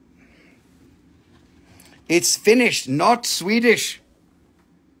 It's finished, not Swedish.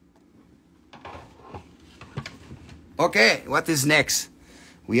 Okay, what is next?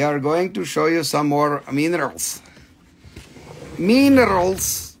 We are going to show you some more minerals.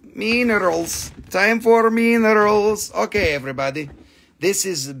 Minerals. Time for minerals. Okay, everybody. This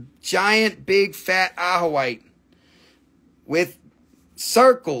is a giant, big, fat Ajoite with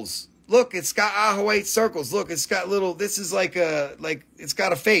circles. Look, it's got Ajoite circles. Look, it's got little, this is it's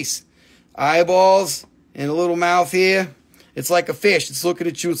got a face. Eyeballs, And a little mouth here. It's like a fish. It's looking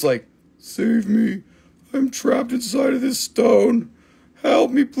at you. It's like, save me. I'm trapped inside of this stone.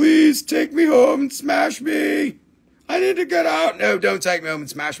 Help me, please. Take me home and smash me. I need to get out. No, don't take me home and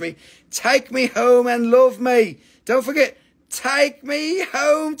smash me. Take me home and love me. Don't forget, take me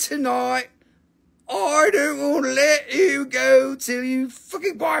home tonight. I don't want to let you go till you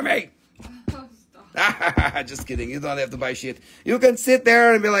fucking buy me. Oh, stop. Just kidding. You don't have to buy shit. You can sit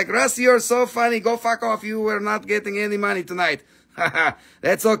there and be like, Rusty, you're so funny. Go fuck off. You were not getting any money tonight.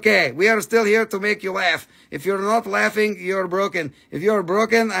 That's okay. We are still here to make you laugh. If you're not laughing, you're broken. If you're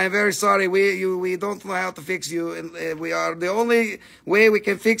broken, I'm very sorry. We don't know how to fix you. And we are the only way we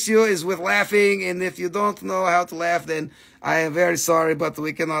can fix you is with laughing. And if you don't know how to laugh, then I am very sorry, but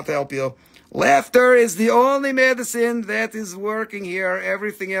we cannot help you. Laughter is the only medicine that is working here.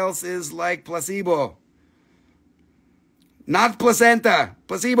 Everything else is like placebo. Not placenta.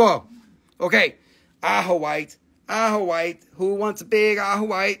 Placebo. Okay. Ajoite. Ajoite. Who wants a big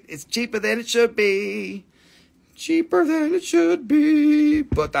Ajoite? It's cheaper than it should be. Cheaper than it should be.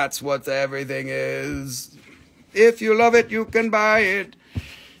 But that's what everything is. If you love it, you can buy it.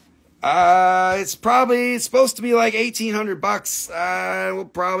 It's probably supposed to be like $1,800. We'll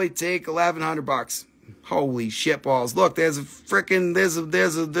probably take $1,100. Holy shit balls. Look, there's a freaking, there's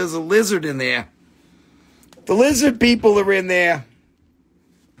a lizard in there. The lizard people are in there.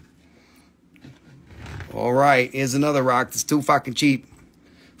 All right, here's another rock that's too fucking cheap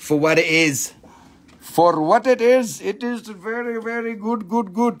for what it is. For what it is very, very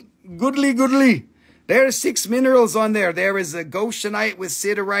goodly. There are 6 minerals on there. There is a goshenite with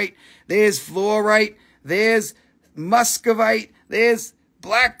siderite. There's fluorite. There's muscovite. There's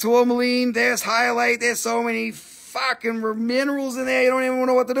black tourmaline. There's hyalite. There's so many fucking minerals in there. You don't even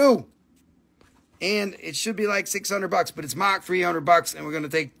know what to do. And it should be like $600, but it's marked $300, and we're gonna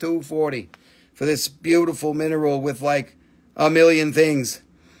take $240 for this beautiful mineral with like a million things.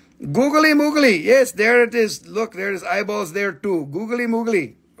 Googly moogly. Yes, there it is. Look, there's eyeballs there too. Googly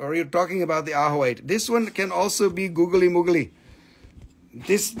moogly. Or you're talking about the Ajoite. This one can also be googly moogly.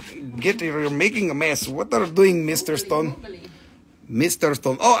 You're making a mess. What are you doing, Mr. Stone? Mr.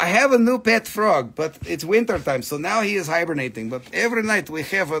 Stone. Oh, I have a new pet frog, but it's winter time, so now he is hibernating. But every night we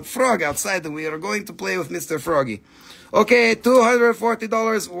have a frog outside, and we are going to play with Mr. Froggy. Okay,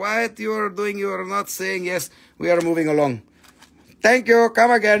 $240. What you are doing, you are not saying yes. We are moving along. Thank you.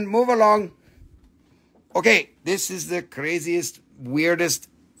 Come again. Move along. Okay, this is the craziest, weirdest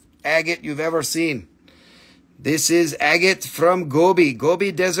agate you've ever seen. This is agate from Gobi.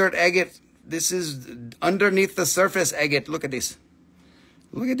 Gobi Desert agate. This is underneath the surface agate. Look at this.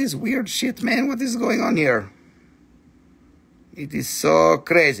 Look at this weird shit, man. What is going on here? It is so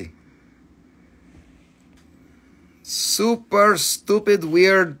crazy. Super stupid,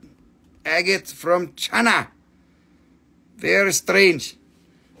 weird agate from China. Very strange.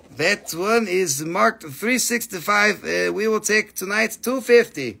 That one is marked 365. We will take tonight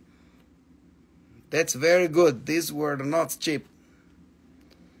 $250. That's very good. These were not cheap.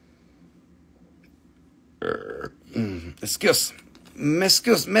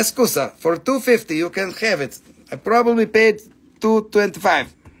 Mescusa. For $250, you can have it. I probably paid $225.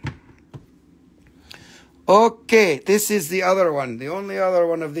 Okay, this is the other one. The only other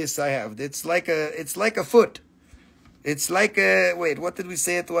one of this I have. It's like a foot. It's like a, wait, what did we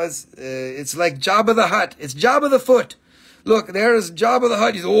say it was? It's like Jabba the Hutt. It's Jabba the Foot. Look, there's Jabba the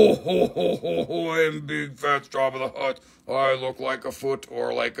Hutt. He's, I'm big fat Jabba the Hutt. I look like a foot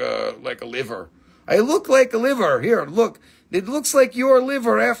or like a liver. I look like a liver. Here, look. It looks like your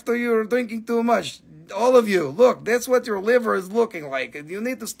liver after you're drinking too much. All of you, look, that's what your liver is looking like. And you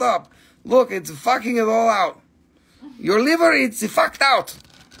need to stop. Look, it's fucking it all out. Your liver, it's fucked out.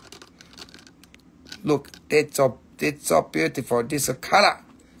 Look, it's so beautiful. This is color.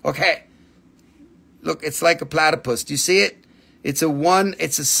 Okay. Look, it's like a platypus. Do you see it? It's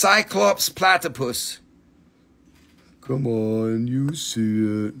a cyclops platypus. Come on, you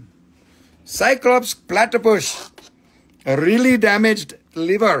see it. Cyclops platypus. A really damaged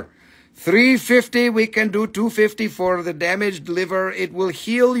liver. $350, we can do $250 for the damaged liver. It will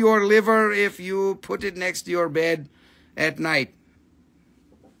heal your liver if you put it next to your bed at night.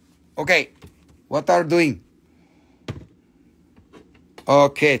 Okay, what are you doing?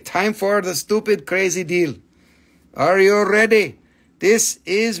 Okay, time for the stupid crazy deal. Are you ready? This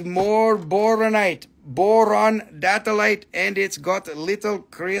is more boronite, boron datolite, and it's got little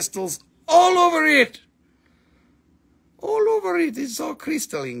crystals all over it. All over it. It's all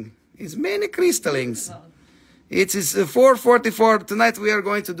crystalline. It's many crystallings. It is $444. Tonight we are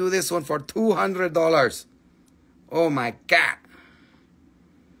going to do this one for $200. Oh my God.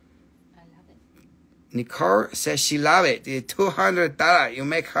 I love it. Nicole says she love it. It's $200. You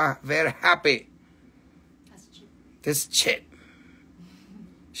make her very happy. That's cheap. This shit.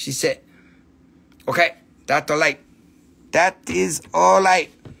 She said, okay, that's all right. That is all right.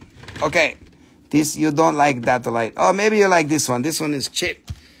 Okay. This, you don't like Datolite. Oh, maybe you like this one. This one is cheap.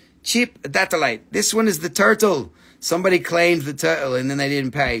 Cheap Datolite. This one is the turtle. Somebody claimed the turtle and then they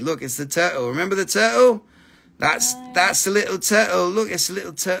didn't pay. Look, it's the turtle. Remember the turtle? That's the little turtle. Look, it's a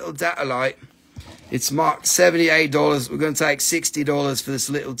little turtle Datolite. It's marked $78. We're going to take $60 for this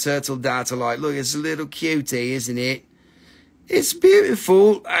little turtle Datolite. Look, it's a little cutie, isn't it? It's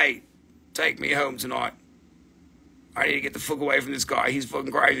beautiful. Hey, take me home tonight. I need to get the fuck away from this guy. He's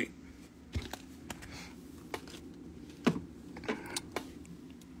fucking crazy.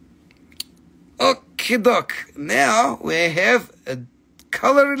 Okay, doc. Now we have a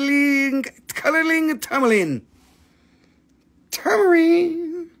coloring Tourmaline.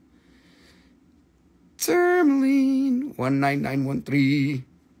 Tourmaline 19913.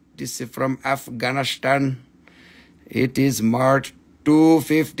 This is from Afghanistan. It is March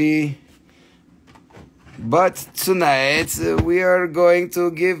 250. But tonight we are going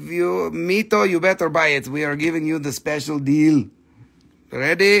to give you Mito. You better buy it. We are giving you the special deal.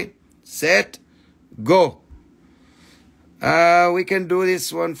 Ready, set, go. We can do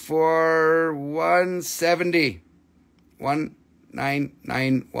this one for 170.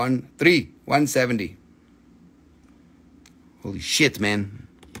 19913. 170. Holy shit, man.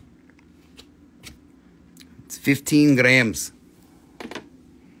 It's 15 grams.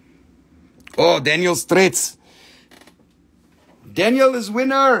 Oh, Daniel Stritz. Daniel is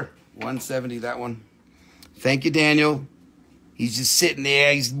winner. 170, that one. Thank you, Daniel. He's just sitting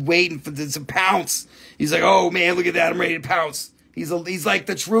there. He's waiting for this to pounce. He's like, oh, man, look at that. I'm ready to pounce. He's like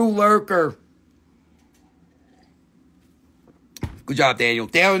the true lurker. Good job, Daniel.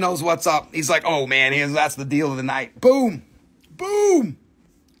 Daniel knows what's up. He's like, oh, man, that's the deal of the night. Boom. Boom.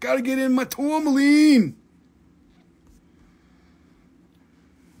 Got to get in my Tourmaline.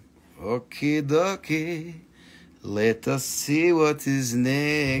 Okie dokie. Let us see what is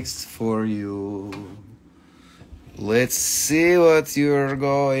next for you. Let's see what you're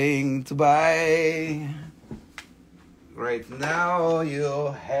going to buy. Right now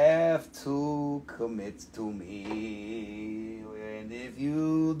you have to commit to me. And if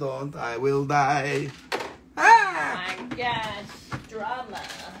you don't, I will die. Ah! Oh my gosh, drama.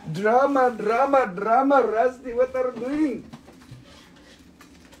 Drama, Rusty, what are you doing?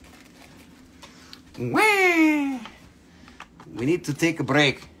 We need to take a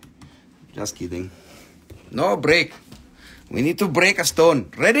break. Just kidding. No break. We need to break a stone.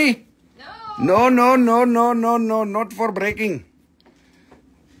 Ready? No, not for breaking.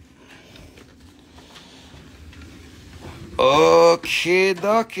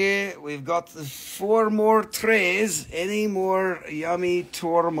 Okay. We've got 4 more trays. Any more yummy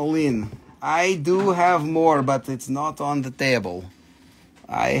tourmaline? I do have more, but it's not on the table.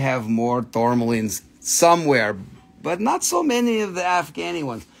 I have more tourmalines somewhere, but not so many of the Afghani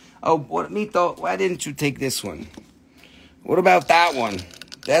ones. Oh, Mito, why didn't you take this one? What about that one?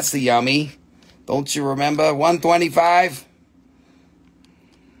 That's the yummy. Don't you remember? 125?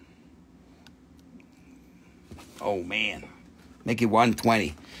 Oh, man. Make it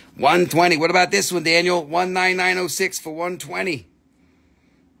 120. 120. What about this one, Daniel? 19906 for 120.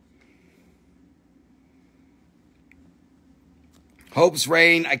 Hope's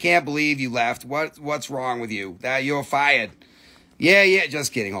Rain, I can't believe you left. What's wrong with you? You're fired. Yeah,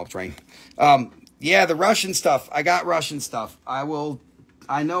 just kidding, Hope's Rain. Yeah, the Russian stuff. I got Russian stuff. I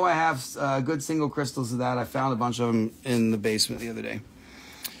know I have good single crystals of that. I found a bunch of them in the basement the other day.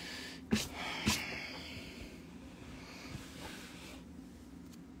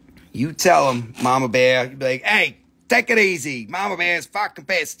 You tell them, Mama Bear. You be like, hey, take it easy. Mama Bear's fucking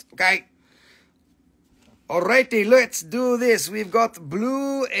pissed, okay? Alrighty, let's do this. We've got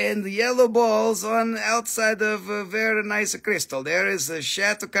blue and yellow balls on outside of a very nice crystal. There is a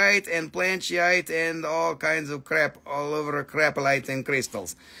Shattuckite and Planchite and all kinds of crap all over Crapolite and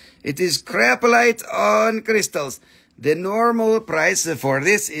crystals. It is Crapolite on crystals. The normal price for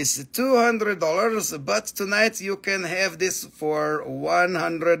this is $200, but tonight you can have this for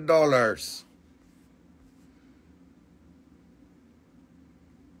 $100.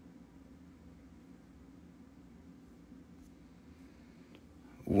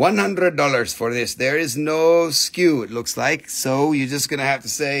 $100 for this. There is no skew, it looks like. So you're just going to have to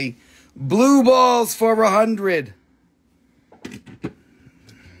say blue balls for 100.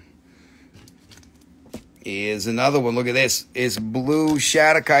 Here's another one. Look at this. It's blue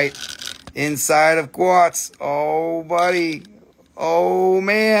Shattuckite inside of Quartz. Oh, buddy. Oh,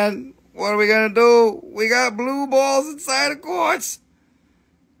 man. What are we gonna do? We got blue balls inside of quartz.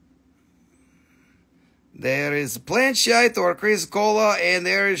 There is plantshite or chrysocolla, and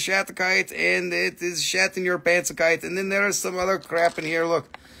there is shattuckite, and it is shat in your pantsicite, and then there is some other crap in here.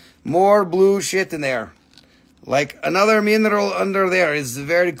 Look, more blue shit in there. Like another mineral under there is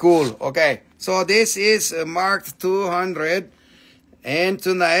very cool. Okay, so this is marked 200, and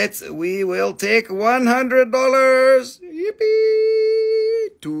tonight we will take $100. Yippee!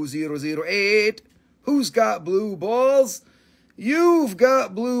 2008. Who's got blue balls? You've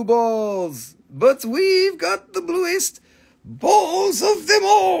got blue balls. But we've got the bluest balls of them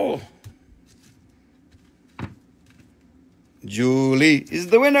all. Julie is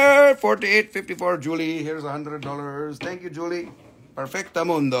the winner. 48.54. Julie, here's $100. Thank you, Julie.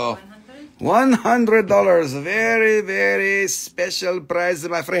 Perfectamundo. $100. Very, very special prize,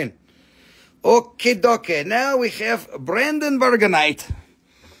 my friend. Okay, doke. Now we have Brandon Bergenite.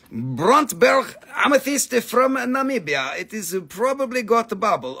 Brontberg amethyst from Namibia. It is probably got a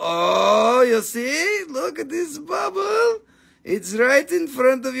bubble. Oh, you see? Look at this bubble. It's right in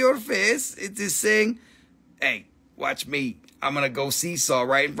front of your face. It is saying, hey, watch me. I'm going to go seesaw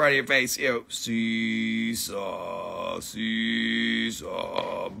right in front of your face. Yo, seesaw,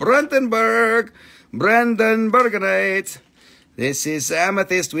 seesaw. Brandon Bergenite. This is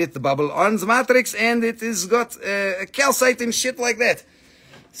amethyst with the bubble on the matrix, and it is got calcite and shit like that.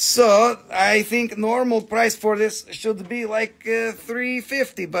 So, I think normal price for this should be like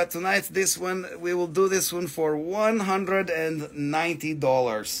 $350, but tonight this one, we will do this one for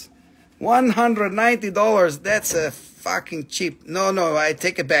 $190. $190, that's a fucking cheap. No, I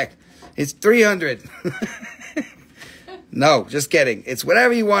take it back. It's $300. No, just kidding. It's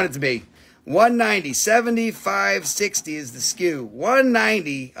whatever you want it to be. $190, 75, 60 is the skew.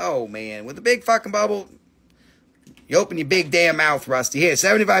 $190, oh man, with the big fucking bubble. You open your big damn mouth, Rusty. Here,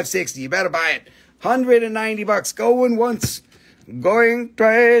 75.60. You better buy it. $190. Going once. Going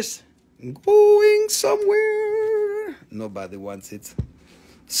twice. Going somewhere. Nobody wants it.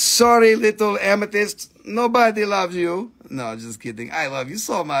 Sorry, little amethyst. Nobody loves you. No, just kidding. I love you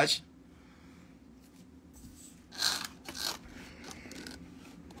so much.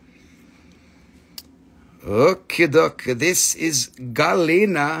 Okay, doc. This is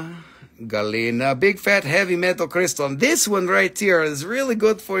Galena. Galena, big fat heavy metal crystal. And this one right here is really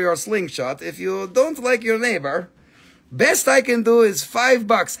good for your slingshot. If you don't like your neighbor, best I can do is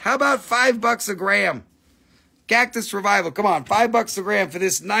 $5. How about $5 a gram? Cactus Revival, come on, $5 a gram for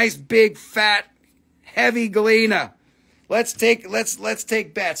this nice big fat heavy galena. Let's take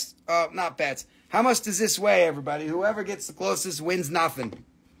bets. Not bets. How much does this weigh, everybody? Whoever gets the closest wins nothing.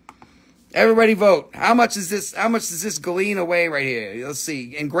 Everybody vote. How much is this? How much does this galena weigh right here? Let's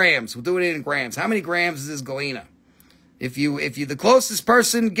see. In grams. We'll do it in grams. How many grams is this galena? If you the closest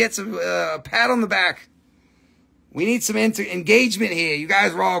person gets a pat on the back. We need some engagement here. You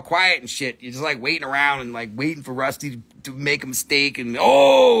guys are all quiet and shit. You're just like waiting around and like waiting for Rusty to make a mistake. And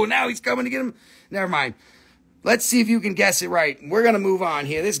oh, now he's coming to get him. Never mind. Let's see if you can guess it right. We're going to move on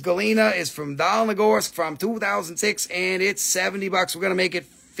here. This galena is from Dalnegorsk from 2006 and it's $70. We're going to make it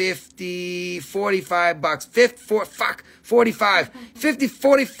 50, 45 bucks, 45, 50,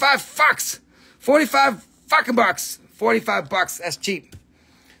 45 fucks, 45 fucking bucks, 45 bucks, that's cheap.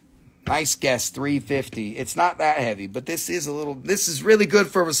 Nice guess, $350. It's not that heavy, but this is really good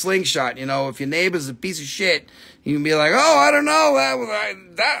for a slingshot. You know, if your neighbor's a piece of shit, you can be like, oh, I don't know,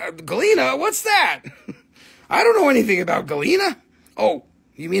 that galena, what's that? I don't know anything about galena. Oh,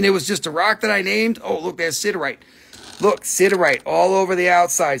 you mean it was just a rock that I named? Oh, look, there's siderite. Look, siderite all over the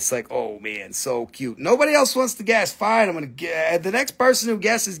outside. It's like, oh man, so cute. Nobody else wants to guess. Fine, I'm going to the next person who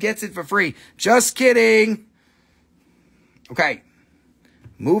guesses gets it for free. Just kidding. Okay.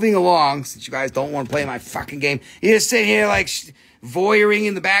 Moving along, since you guys don't want to play my fucking game. You're just sitting here like voyeuring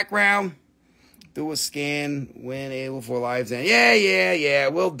in the background. Do a scan when able for lives end. Yeah.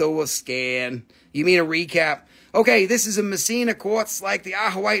 We'll do a scan. You mean a recap? Okay, this is a Messina quartz like the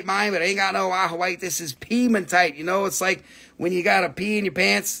Ajoite mine, but it ain't got no Ajoite. This is Pietersite. You know, it's like when you got to pee in your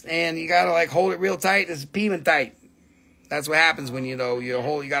pants and you got to like hold it real tight. This is Pietersite. That's what happens when you got to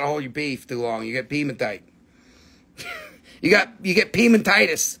hold your pee for too long. You get Pietersite. you get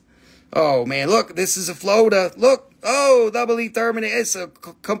Pietersitis. Oh man, look, this is a floater. Look, oh, double E terminate. It's a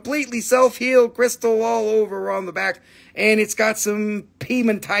completely self-healed crystal all over on the back, and it's got some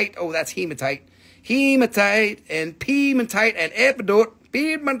Pietersite. Oh, that's hematite. Hematite and Pietersite and epidote.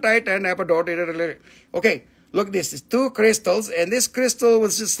 Pietersite and epidote. Okay, Look at this. It's 2 crystals, and this crystal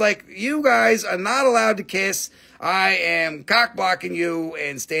was just like, you guys are not allowed to kiss. I am cock blocking you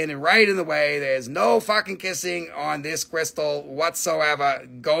and standing right in the way. There's no fucking kissing on this crystal whatsoever.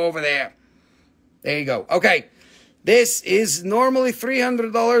 Go over there. There you go. Okay. This is normally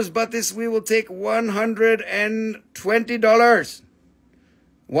 $300, but this we will take $120.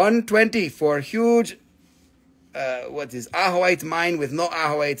 $120 for a huge, what is Ajoite mine with no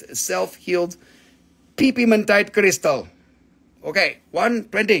Ajoite, self-healed Pietersite crystal. Okay,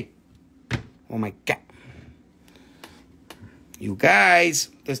 $120. Oh my God. You guys,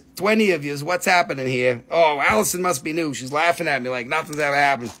 there's 20 of you. What's happening here? Oh, Allison must be new. She's laughing at me like nothing's ever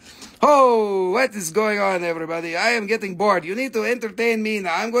happened. Oh, what is going on, everybody? I am getting bored. You need to entertain me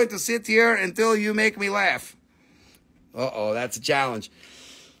now. I'm going to sit here until you make me laugh. Uh-oh, that's a challenge.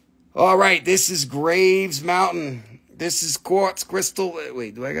 All right, this is Graves Mountain. This is quartz crystal.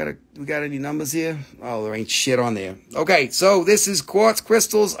 Wait, we got any numbers here? Oh, there ain't shit on there. Okay, so this is quartz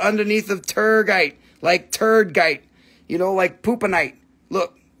crystals underneath of turgite, like turdgite. You know, like poopanite.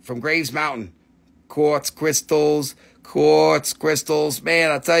 Look, from Graves Mountain. Quartz crystals.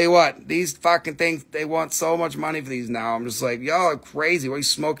 Man, I'll tell you what. These fucking things, they want so much money for these now. I'm just like, y'all are crazy. What, are you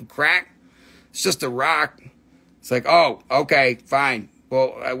smoking crack? It's just a rock. It's like, oh, okay, fine.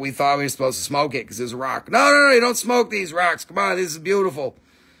 Well, we thought we were supposed to smoke it because it's a rock. No, you don't smoke these rocks. Come on, this is beautiful.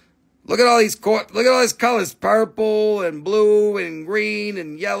 Look at all these colors. Purple and blue and green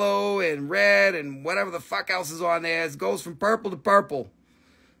and yellow and red and whatever the fuck else is on there. It goes from purple to purple.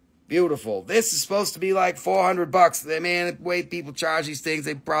 Beautiful. This is supposed to be like $400. Man, the way people charge these things,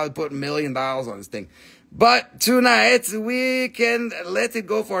 they probably put $1 million on this thing. But tonight, we can let it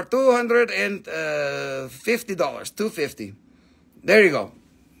go for $250. $250. There you go.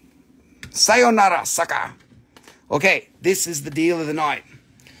 Sayonara, sucker. Okay, this is the deal of the night.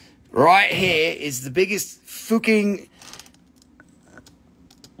 Right here is the biggest fucking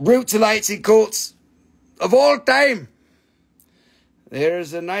Rutilites quartz of all time.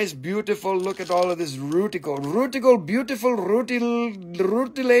 There's a nice, beautiful, look at all of this beautiful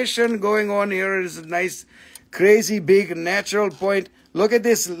rutilation going on here. It's a nice, crazy, big, natural point. Look at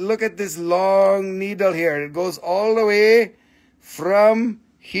this long needle here. It goes all the way from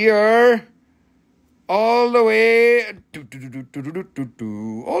here, all the way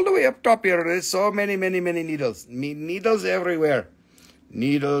up top here. There's so many needles. Needles everywhere.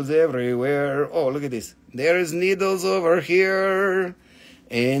 Needles everywhere. Oh, look at this. There's needles over here.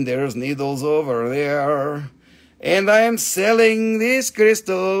 And there's needles over there. And I am selling this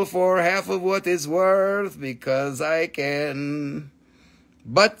crystal for half of what it's worth because I can.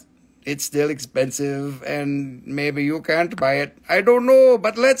 But it's still expensive and maybe you can't buy it. I don't know,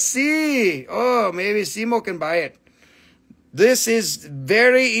 but let's see. Oh, maybe Simo can buy it. This is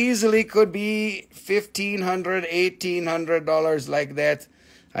very easily could be $1,500, $1,800 like that.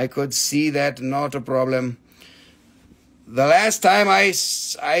 I could see that, not a problem. The last time I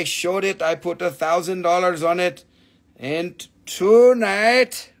showed it, I put $1,000 on it. And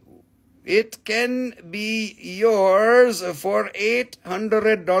tonight, it can be yours for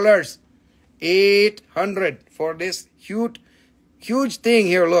 $800. $800 for this huge thing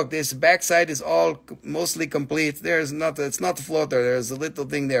here. Look, this backside is all mostly complete. It's not a floater. There's a little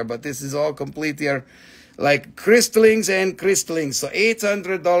thing there, but this is all complete here. Like crystallings and crystallings. So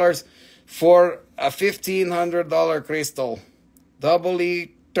 $800 for a $1,500 crystal.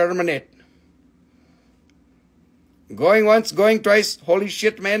 Doubly terminate. Going once, going twice. Holy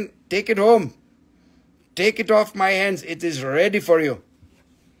shit, man. Take it home. Take it off my hands. It is ready for you.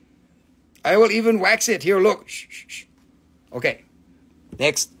 I will even wax it. Here, look. Shh. Okay.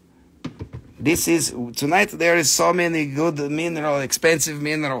 Next. This is, tonight there is so many good expensive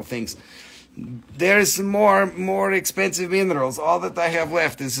mineral things. There is more expensive minerals. All that I have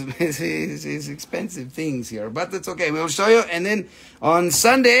left is expensive things here. But that's okay. We'll show you. And then on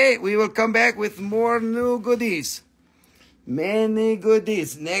Sunday, we will come back with more new goodies. Many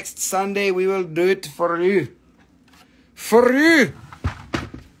goodies. Next Sunday, we will do it for you. For you.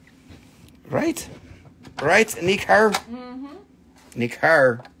 Right? Right, Nick Herr? Mm-hmm. Nick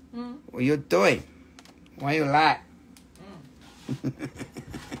Herr, what are you doing? Why you lie?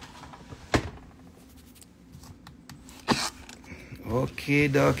 Okay,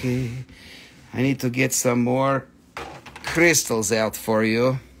 dokie. I need to get some more crystals out for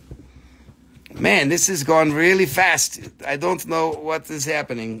you. Man, this has gone really fast. I don't know what is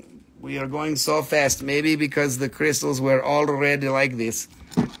happening. We are going so fast. Maybe because the crystals were already like this.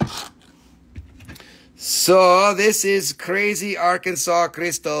 So this is crazy Arkansas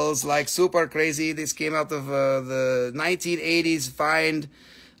crystals, like super crazy. This came out of the 1980s find.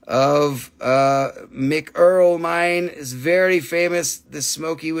 of McEarl mine. Is very famous. The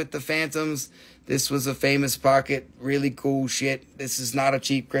Smoky with the Phantoms. This was a famous pocket. Really cool shit. This is not a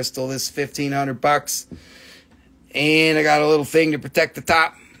cheap crystal. This is $1,500. And I got a little thing to protect the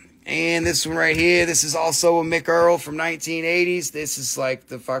top. And this one right here, this is also a McEarl from 1980s. This is like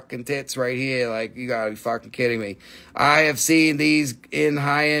the fucking tits right here. Like, you gotta be fucking kidding me. I have seen these in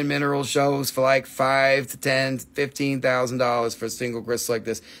high-end mineral shows for like $5,000 to $10,000 to $15,000 for a single crystal like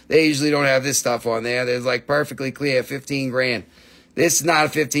this. They usually don't have this stuff on there. There's like perfectly clear, 15 grand. This is not a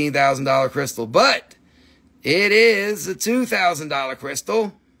 $15,000 crystal, but it is a $2,000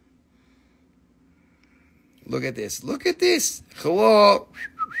 crystal. Look at this. Look at this. Hello.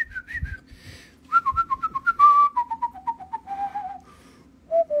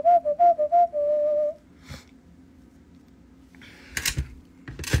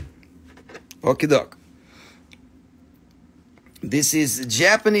 Okie doke. This is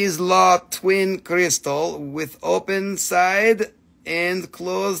Japanese law twin crystal with open side and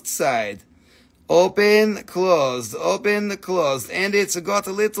closed side. Open, closed, open, closed. And it's got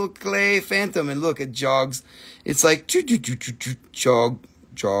a little clay phantom. And look, it jogs. It's like jog, jog,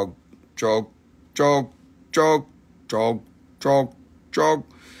 jog, jog, jog, jog, jog, jog.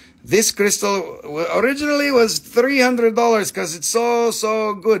 This crystal originally was $300 because it's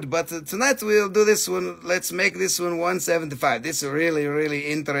so good. But tonight we'll do this one. Let's make this one $175. This is a really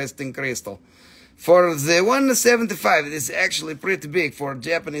interesting crystal. For the $175, it is actually pretty big for a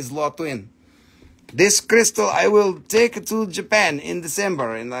Japanese law twin. This crystal I will take to Japan in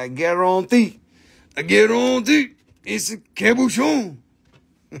December, and I guarantee, it's a cabochon.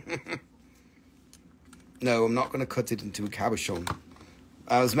 No, I'm not going to cut it into a cabochon.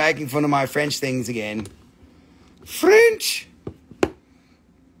 I was making fun of my French things again. French!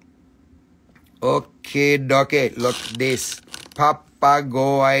 Okay, dokie, look this.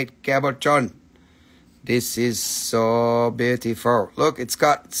 Papagoite cabochon. This is so beautiful. Look, it's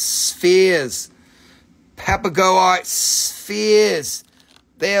got spheres. Papagoite spheres.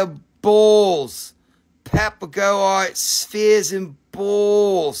 They're balls. Papagoite spheres and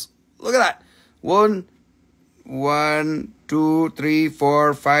balls. Look at that. 1, 2, 3,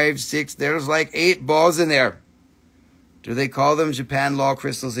 4, 5, 6. There's like 8 balls in there. Do they call them Japan law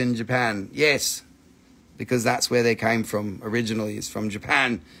crystals in Japan? Yes. Because that's where they came from originally. It's from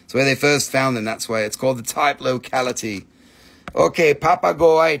Japan. It's where they first found them. That's why it's called the type locality. Okay,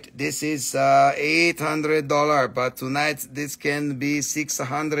 Papagoite. This is $800. But tonight, this can be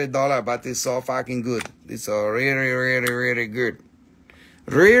 $600. But it's so fucking good. It's so really good.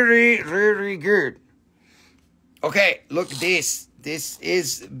 Really good. Okay, look this. This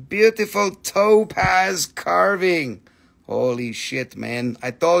is beautiful topaz carving. Holy shit, man.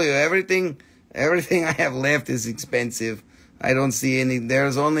 I told you, everything I have left is expensive. I don't see any.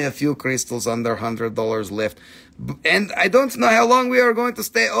 There's only a few crystals under $100 left. And I don't know how long we are going to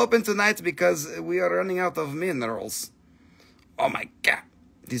stay open tonight because we are running out of minerals. Oh my God.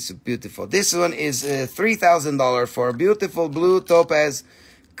 This is beautiful. This one is $3,000 for a beautiful blue topaz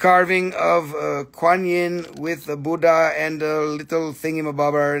carving of Kuan Yin with a Buddha and a little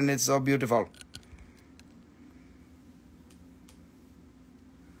thingamabobber, and it's so beautiful.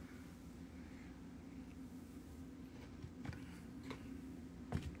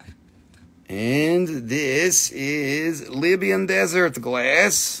 And this is Libyan desert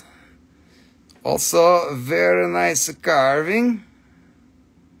glass. Also a very nice carving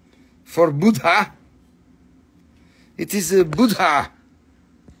for Buddha. It is a Buddha.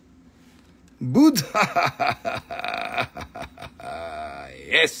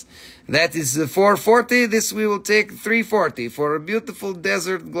 Yes, that is $440. This we will take $340 for a beautiful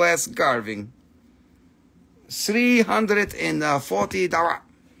desert glass carving. $340.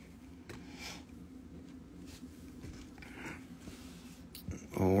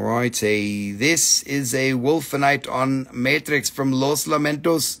 All right, this is a wolfenite on matrix from Los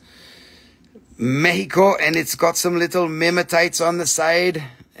Lamentos, Mexico, and it's got some little memetites on the side.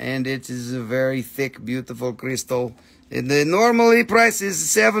 And it is a very thick, beautiful crystal. And the normally price is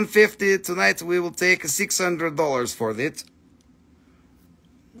 $750. Tonight we will take $600 for it.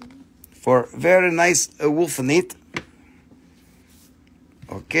 For very nice wolfenite.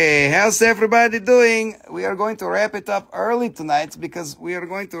 Okay, how's everybody doing? We are going to wrap it up early tonight because we are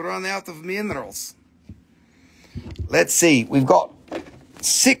going to run out of minerals. Let's see. We've got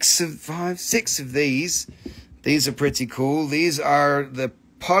six of these. These are pretty cool. These are the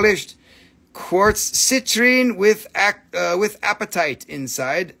polished quartz citrine with apatite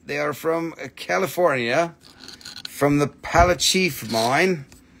inside. They are from California, from the Appalachian mine.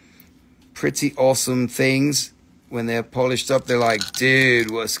 Pretty awesome things. when they're polished up, they're like,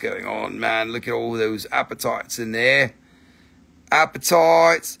 dude, what's going on, man? Look at all those appetites in there.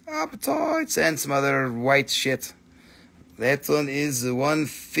 Appetites, and some other white shit. That one is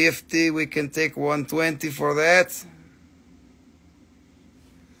 150. We can take 120 for that.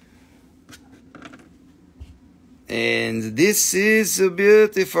 And this is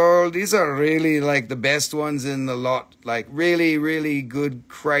beautiful. These are really like the best ones in the lot. Like really, really good,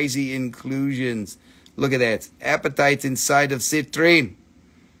 crazy inclusions. Look at that. Appetite inside of citrine.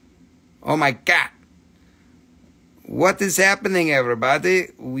 Oh my God. What is happening, everybody?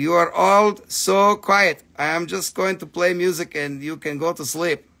 You are all so quiet. I am just going to play music and you can go to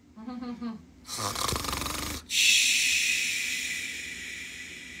sleep.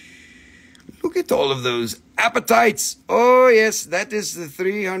 Look at all of those appetites. Oh, yes, that is the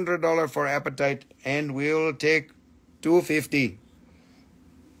 $300 for appetite. And we'll take $250.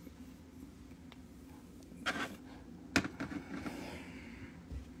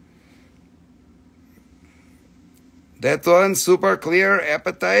 That one, super clear,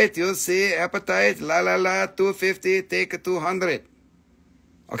 appetite. You see, appetite, la la la, 250, take a 200.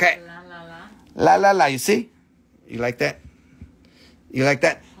 Okay. La la la. La la la, you see? You like that? You like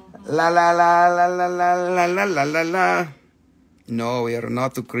that? La la la la la la la la la la la. No, we are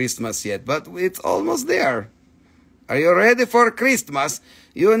not to Christmas yet, but it's almost there. Are you ready for Christmas?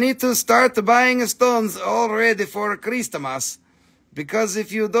 You need to start buying stones already for Christmas. Because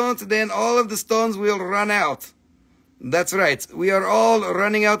if you don't, then all of the stones will run out. That's right. We are all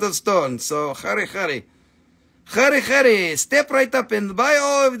running out of stones. So hurry, hurry. Hurry, hurry. Step right up and buy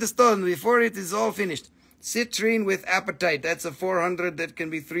all of the stone before it is all finished. Citrine with appetite. That's a 400. That can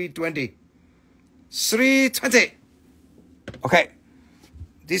be 320. 320. Okay.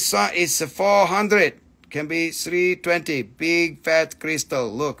 This one is a 400. Can be 320. Big fat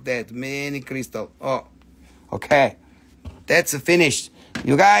crystal. Look, that many crystal. Oh, okay. That's finished.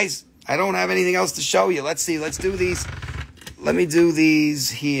 You guys, I don't have anything else to show you. Let's see. Let's do these. Let me do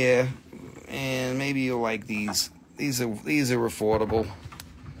these here. And maybe you'll like these. These are affordable.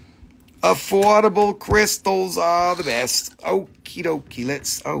 Affordable crystals are the best. Okie dokie.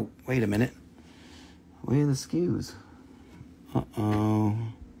 Let's. Oh, wait a minute. Where are the skews? Uh-oh.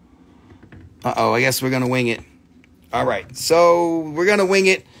 Uh-oh. I guess we're going to wing it. All right. So we're going to wing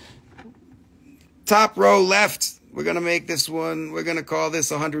it. Top row left. We're going to make this one, we're going to call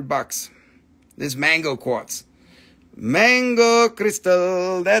this $100. This mango quartz. Mango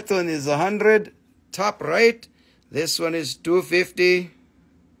crystal. That one is 100. Top right. This one is 250.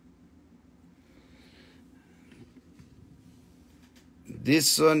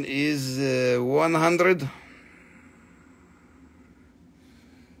 This one is 100.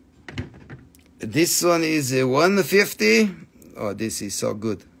 This one is 150. Oh, this is so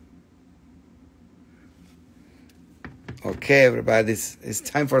good. Okay, everybody, it's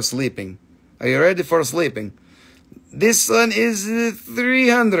time for sleeping. Are you ready for sleeping? This one is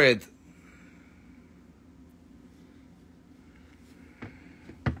 300.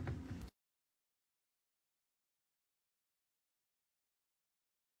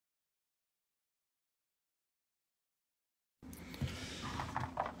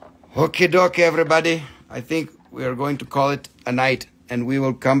 Okay, doke, everybody. I think we are going to call it a night. And we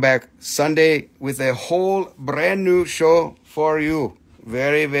will come back Sunday with a whole brand new show for you.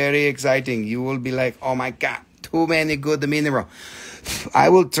 Very, very exciting. You will be like, oh my God, too many good mineral. I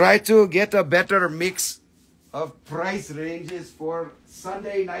will try to get a better mix of price ranges for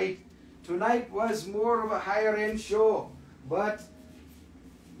Sunday night. Tonight was more of a higher end show, but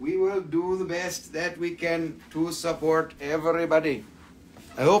we will do the best that we can to support everybody.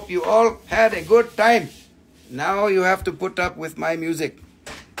 I hope you all had a good time. Now you have to put up with my music.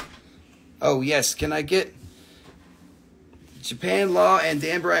 Oh, yes. Can I get Japan Law and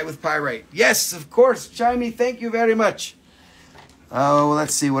Danburite with Pyrite? Yes, of course. Chimey, thank you very much. Oh,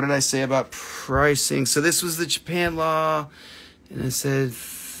 let's see. What did I say about pricing? So this was the Japan Law. And I said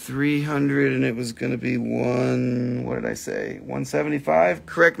 300 and it was going to be what did I say? 175?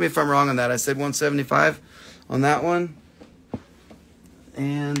 Correct me if I'm wrong on that. I said 175 on that one.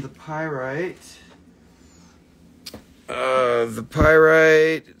 And the Pyrite... the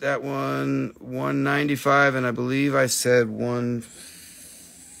Pyrite, that one, 195, and I believe I said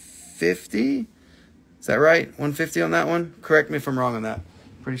 150. Is that right? 150 on that one? Correct me if I'm wrong on that.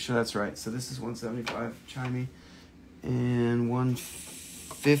 Pretty sure that's right. So this is 175, Chimey, and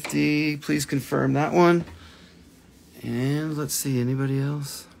 150. Please confirm that one. And let's see, anybody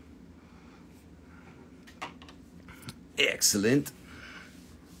else? Excellent.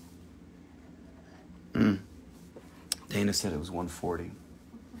 Dana said it was 140.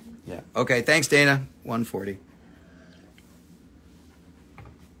 Yeah. Okay, thanks, Dana. 140.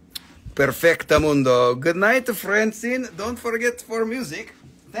 Perfectamundo. Good night, Francine. Don't forget for music.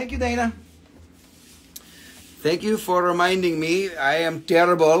 Thank you, Dana. Thank you for reminding me. I am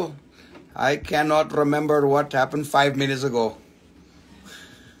terrible. I cannot remember what happened 5 minutes ago.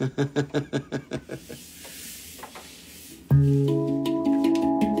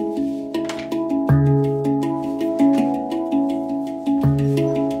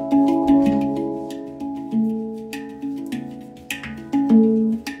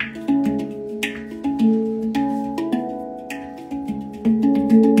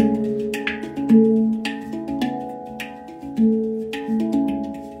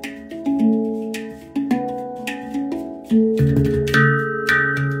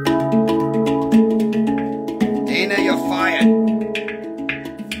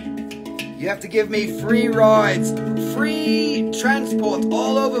 Give me free rides, free transport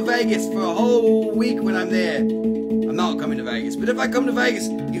all over Vegas for a whole week when I'm there. I'm not coming to Vegas, but if I come to Vegas,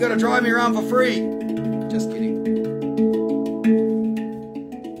 you gotta drive me around for free. Just kidding.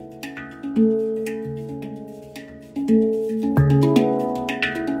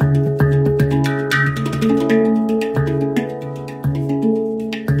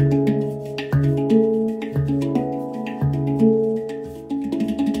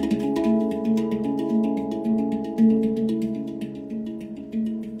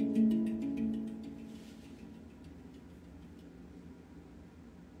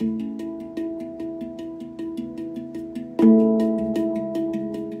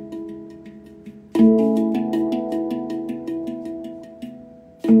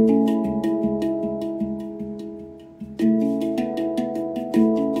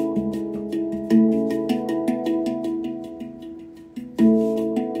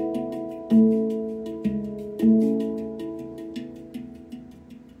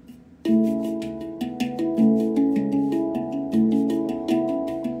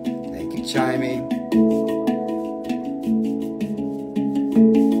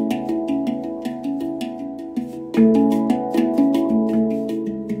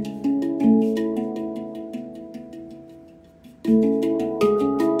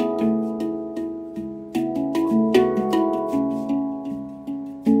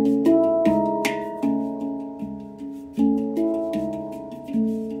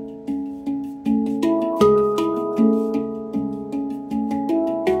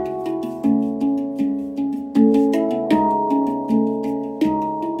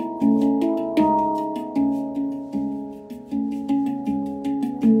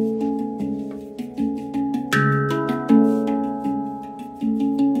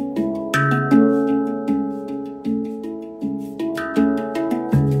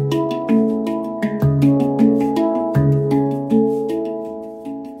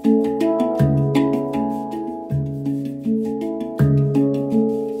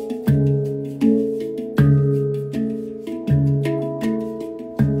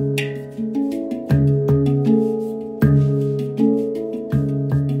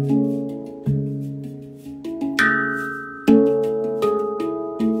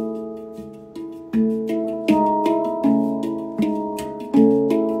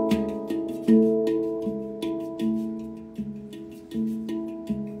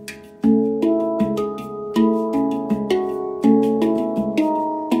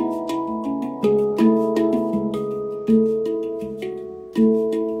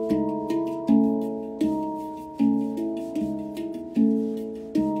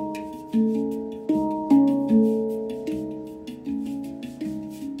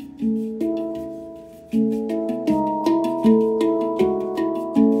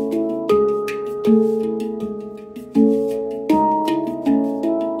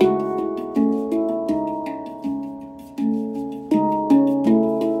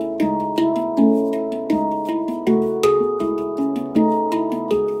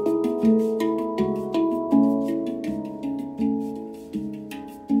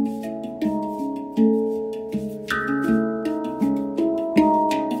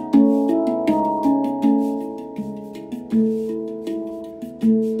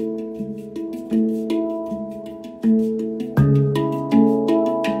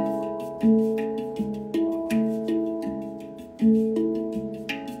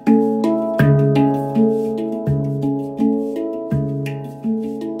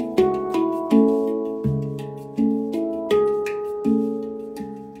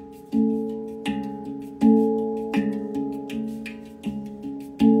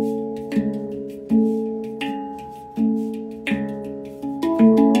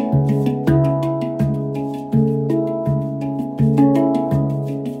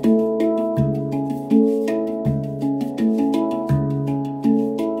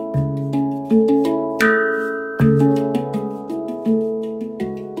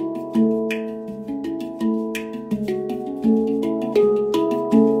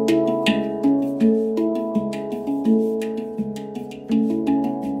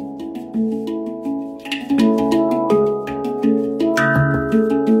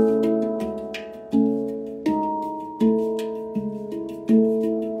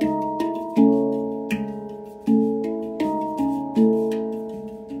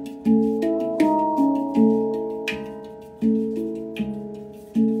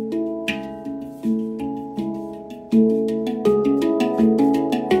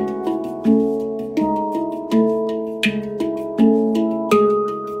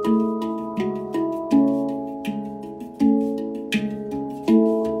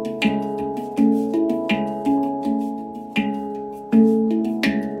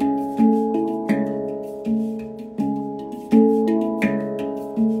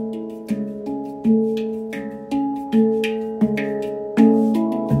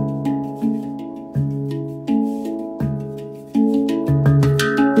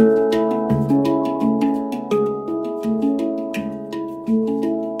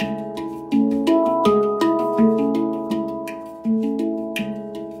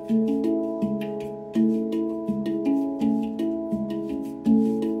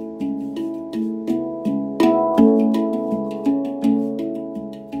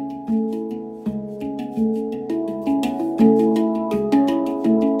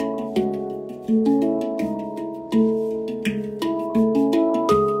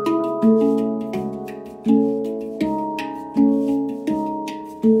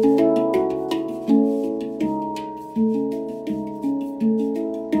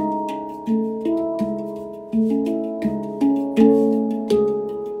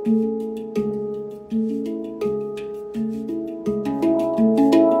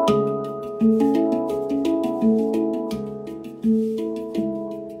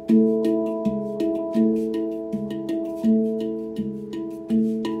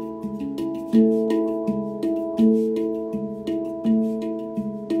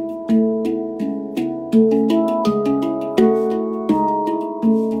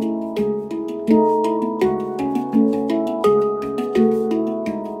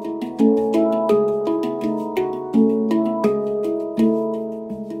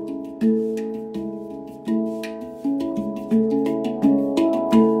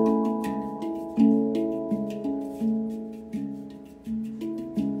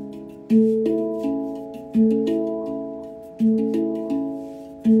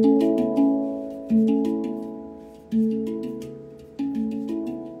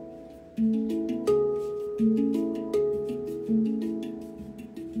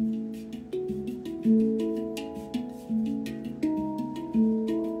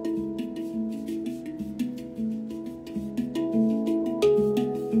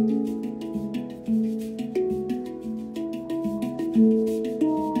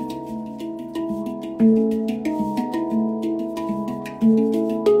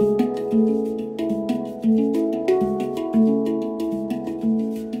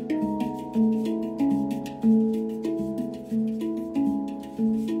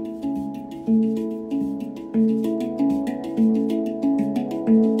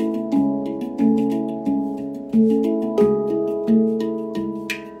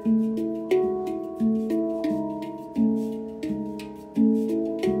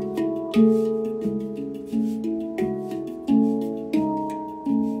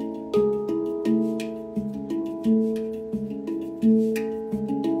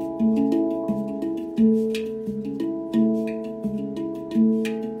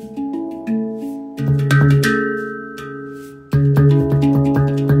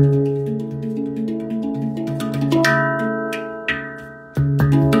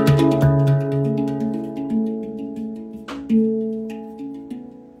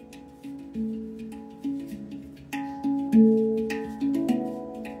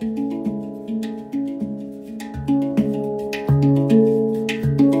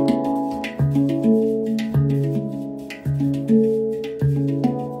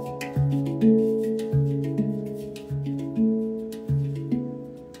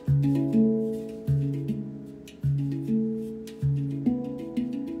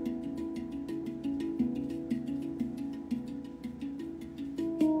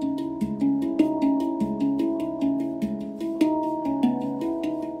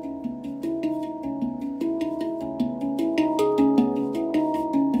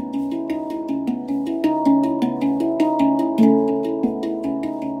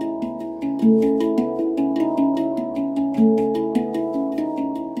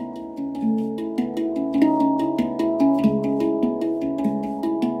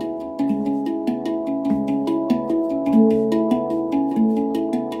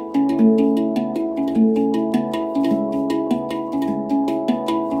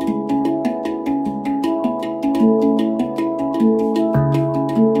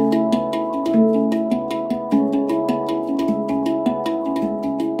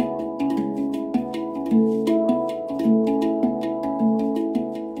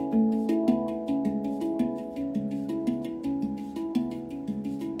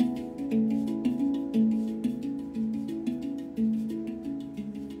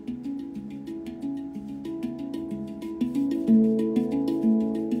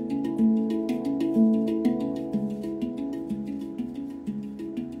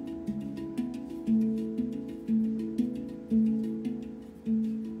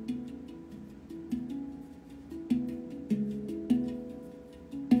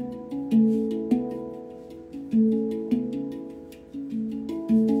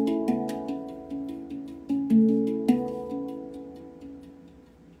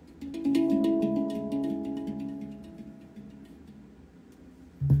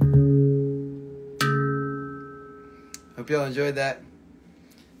 Hope y'all enjoyed that.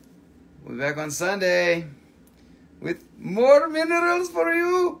 We'll be back on Sunday with more minerals for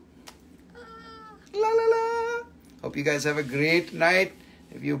you. La la la. Hope you guys have a great night.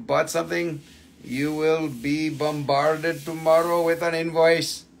 If you bought something, you will be bombarded tomorrow with an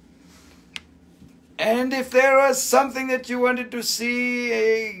invoice. And if there was something that you wanted to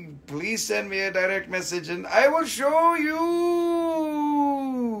see, please send me a direct message and I will show you.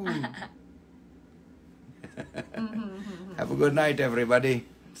 Have a good night, everybody.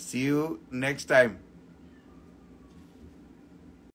 See you next time.